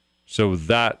 So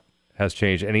that has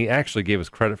changed. And he actually gave us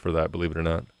credit for that, believe it or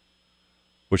not,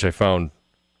 which I found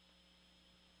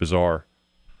bizarre.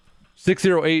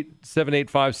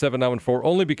 608-785-7914,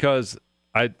 only because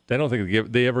I don't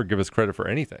think they ever give us credit for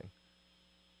anything.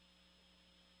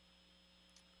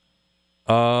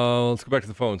 Let's go back to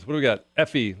the phones. What do we got?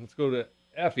 Effie. Let's go to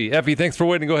Effie. Effie, thanks for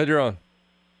waiting. Go ahead, you're on.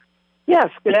 Yes,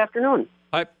 good afternoon.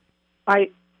 Hi.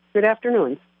 Good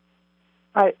afternoon.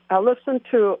 I listened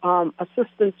to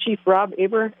Assistant Chief Rob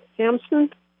Abramson.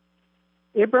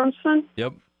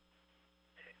 Yep.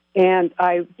 And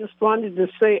I just wanted to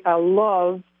say I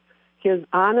love his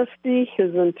honesty,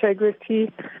 his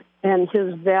integrity, and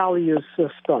his value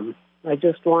system. I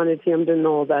just wanted him to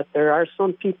know that there are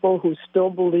some people who still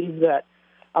believe that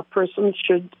a person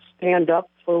should stand up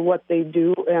for what they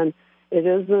do, and it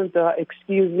isn't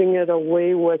excusing it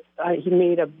away with he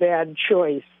made a bad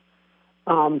choice.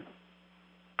 I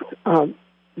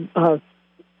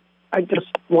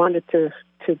just wanted to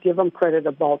give him credit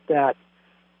about that.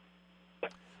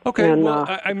 Okay, and, well,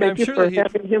 I'm sure for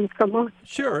that having him come on.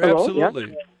 Sure, Hello? absolutely.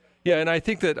 Yes? Yeah, and I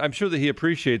think that I'm sure that he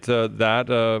appreciates that,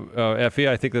 Effie.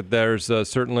 I think that there's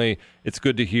certainly it's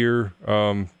good to hear,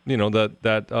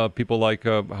 that people like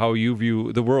how you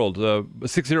view the world.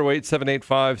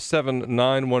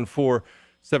 608-785-7914,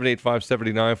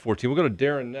 785-7914. We'll go to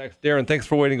Darren next. Darren, thanks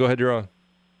for waiting. Go ahead, you're on.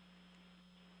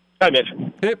 Hi, Mitch.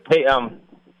 Hip. Hey,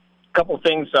 couple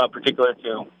things particular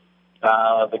to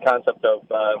the concept of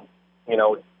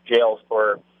jails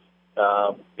for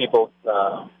people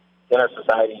in our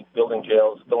society, building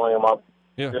jails, filling them up.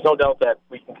 Yeah. There's no doubt that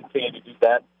we can continue to do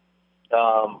that.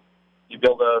 You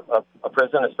build a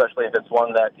prison, especially if it's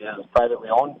one that is privately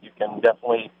owned, you can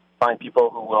definitely find people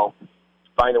who will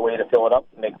find a way to fill it up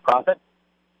and make a profit.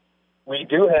 We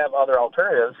do have other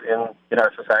alternatives in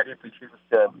our society if we choose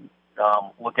to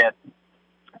look at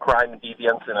crime and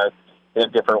deviance in a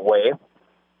different way.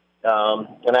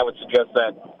 And I would suggest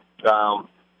that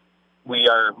we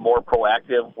are more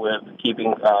proactive with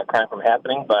keeping crime from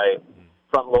happening by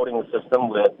front-loading the system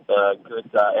with good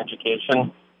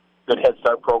education, good Head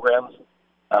Start programs,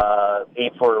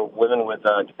 aid for women with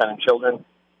dependent children,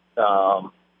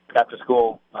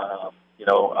 after-school,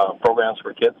 programs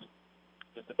for kids,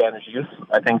 disadvantaged youth.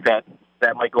 I think that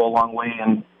might go a long way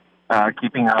in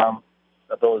keeping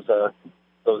those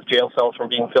jail cells from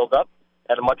being filled up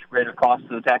at a much greater cost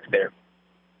to the taxpayer.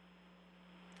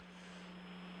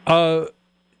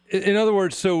 In other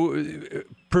words, so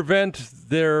prevent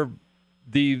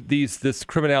this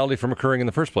criminality from occurring in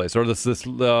the first place, or this I don't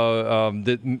want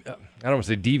to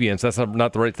say deviance. That's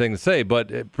not the right thing to say,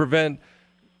 but prevent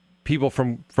people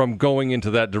from going into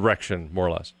that direction, more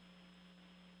or less.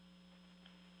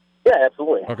 Yeah,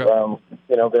 absolutely. Okay.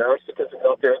 There are statistics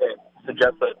out there that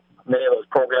suggest that many of those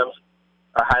programs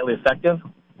are highly effective,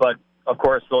 but of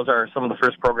course, those are some of the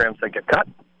first programs that get cut.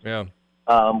 Yeah.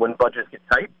 When budgets get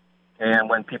tight, and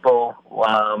when people,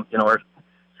 are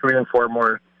screaming for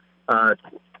more, tax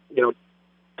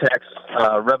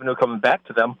revenue coming back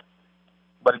to them.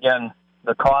 But again,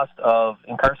 the cost of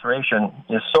incarceration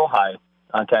is so high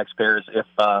on taxpayers. If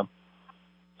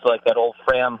it's like that old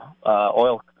Fram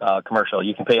oil commercial,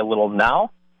 you can pay a little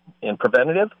now in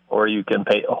preventative, or you can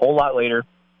pay a whole lot later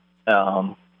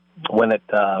when it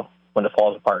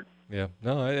falls apart. Yeah,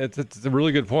 no, it's a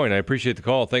really good point. I appreciate the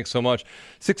call. Thanks so much.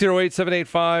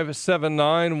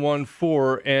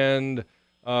 608-785-7914. And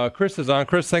Chris is on.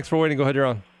 Chris, thanks for waiting. Go ahead, you're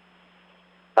on.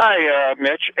 Hi,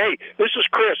 Mitch. Hey, this is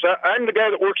Chris. I'm the guy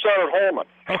that works out at Holman.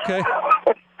 Okay.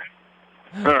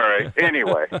 All right.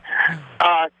 Anyway,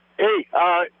 Scott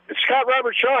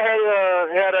Robert Shaw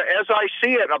had a, as I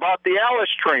see it, about the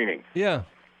Alice training. Yeah.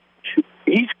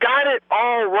 He's got it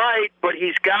all right, but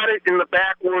he's got it in the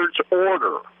backwards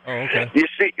order. Oh, okay. You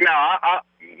see, now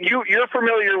you're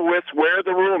familiar with where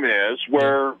the room is,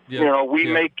 where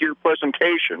we make your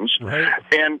presentations, right.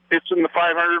 And it's in the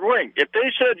 500 wing. If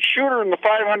they said shooter in the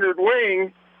 500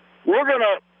 wing, we're going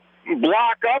to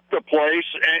block up the place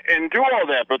and do all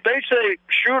that. But they say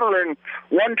shooter in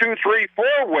 1, 2, 3, 4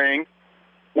 wing,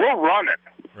 we'll run it.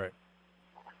 Right.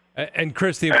 And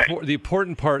Chris, the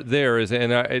important part there is,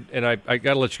 and I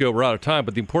got to let you go. We're out of time,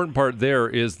 but the important part there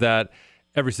is that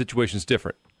every situation is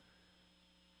different,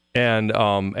 and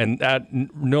that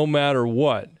no matter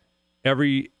what,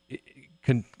 you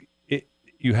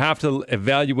have to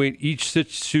evaluate each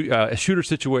shooter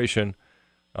situation.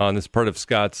 On this part of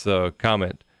Scott's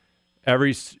comment,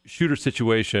 every shooter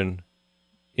situation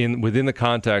within the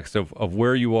context of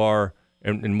where you are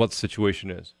and what the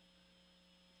situation is.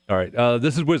 All right,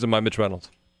 this is Wisdom by Mitch Reynolds.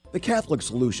 The Catholic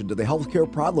solution to the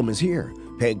healthcare problem is here.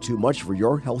 Paying too much for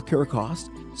your healthcare costs?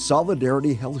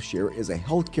 Solidarity Health Share is a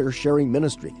healthcare sharing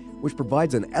ministry which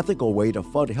provides an ethical way to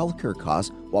fund healthcare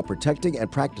costs while protecting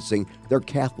and practicing their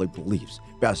Catholic beliefs.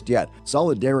 Best yet,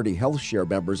 Solidarity Health Share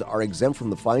members are exempt from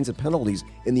the fines and penalties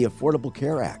in the Affordable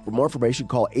Care Act. For more information,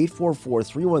 call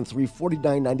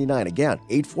 844-313-4999. Again,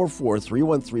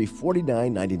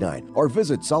 844-313-4999. Or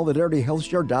visit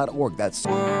solidarityhealthshare.org. That's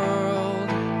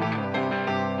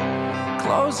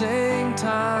Closing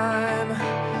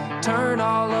time. Turn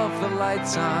all of the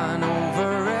lights on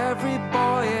over every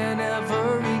boy and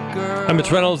every girl. I'm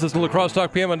Mitch Reynolds. This is La Crosse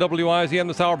Talk PM on WIZM.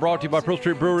 This hour brought to you by Pearl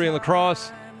Street Brewery in La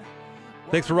Crosse.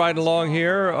 Thanks for riding along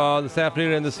here this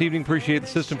afternoon and this evening. Appreciate the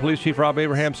Assistant Police Chief Rob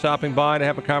Abraham stopping by to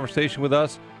have a conversation with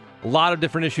us. A lot of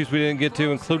different issues we didn't get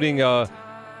to, including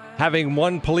having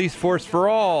one police force for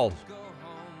all.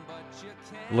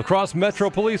 La Crosse Metro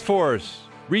Police Force,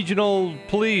 Regional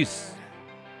Police,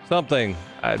 something.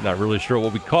 I'm not really sure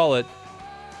what we call it.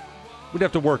 We'd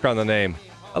have to work on the name.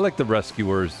 I like the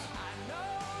rescuers.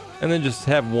 And then just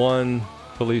have one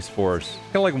police force.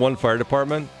 Kind of like one fire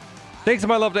department. Thanks to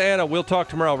my love to Anna. We'll talk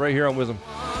tomorrow right here on Wisdom.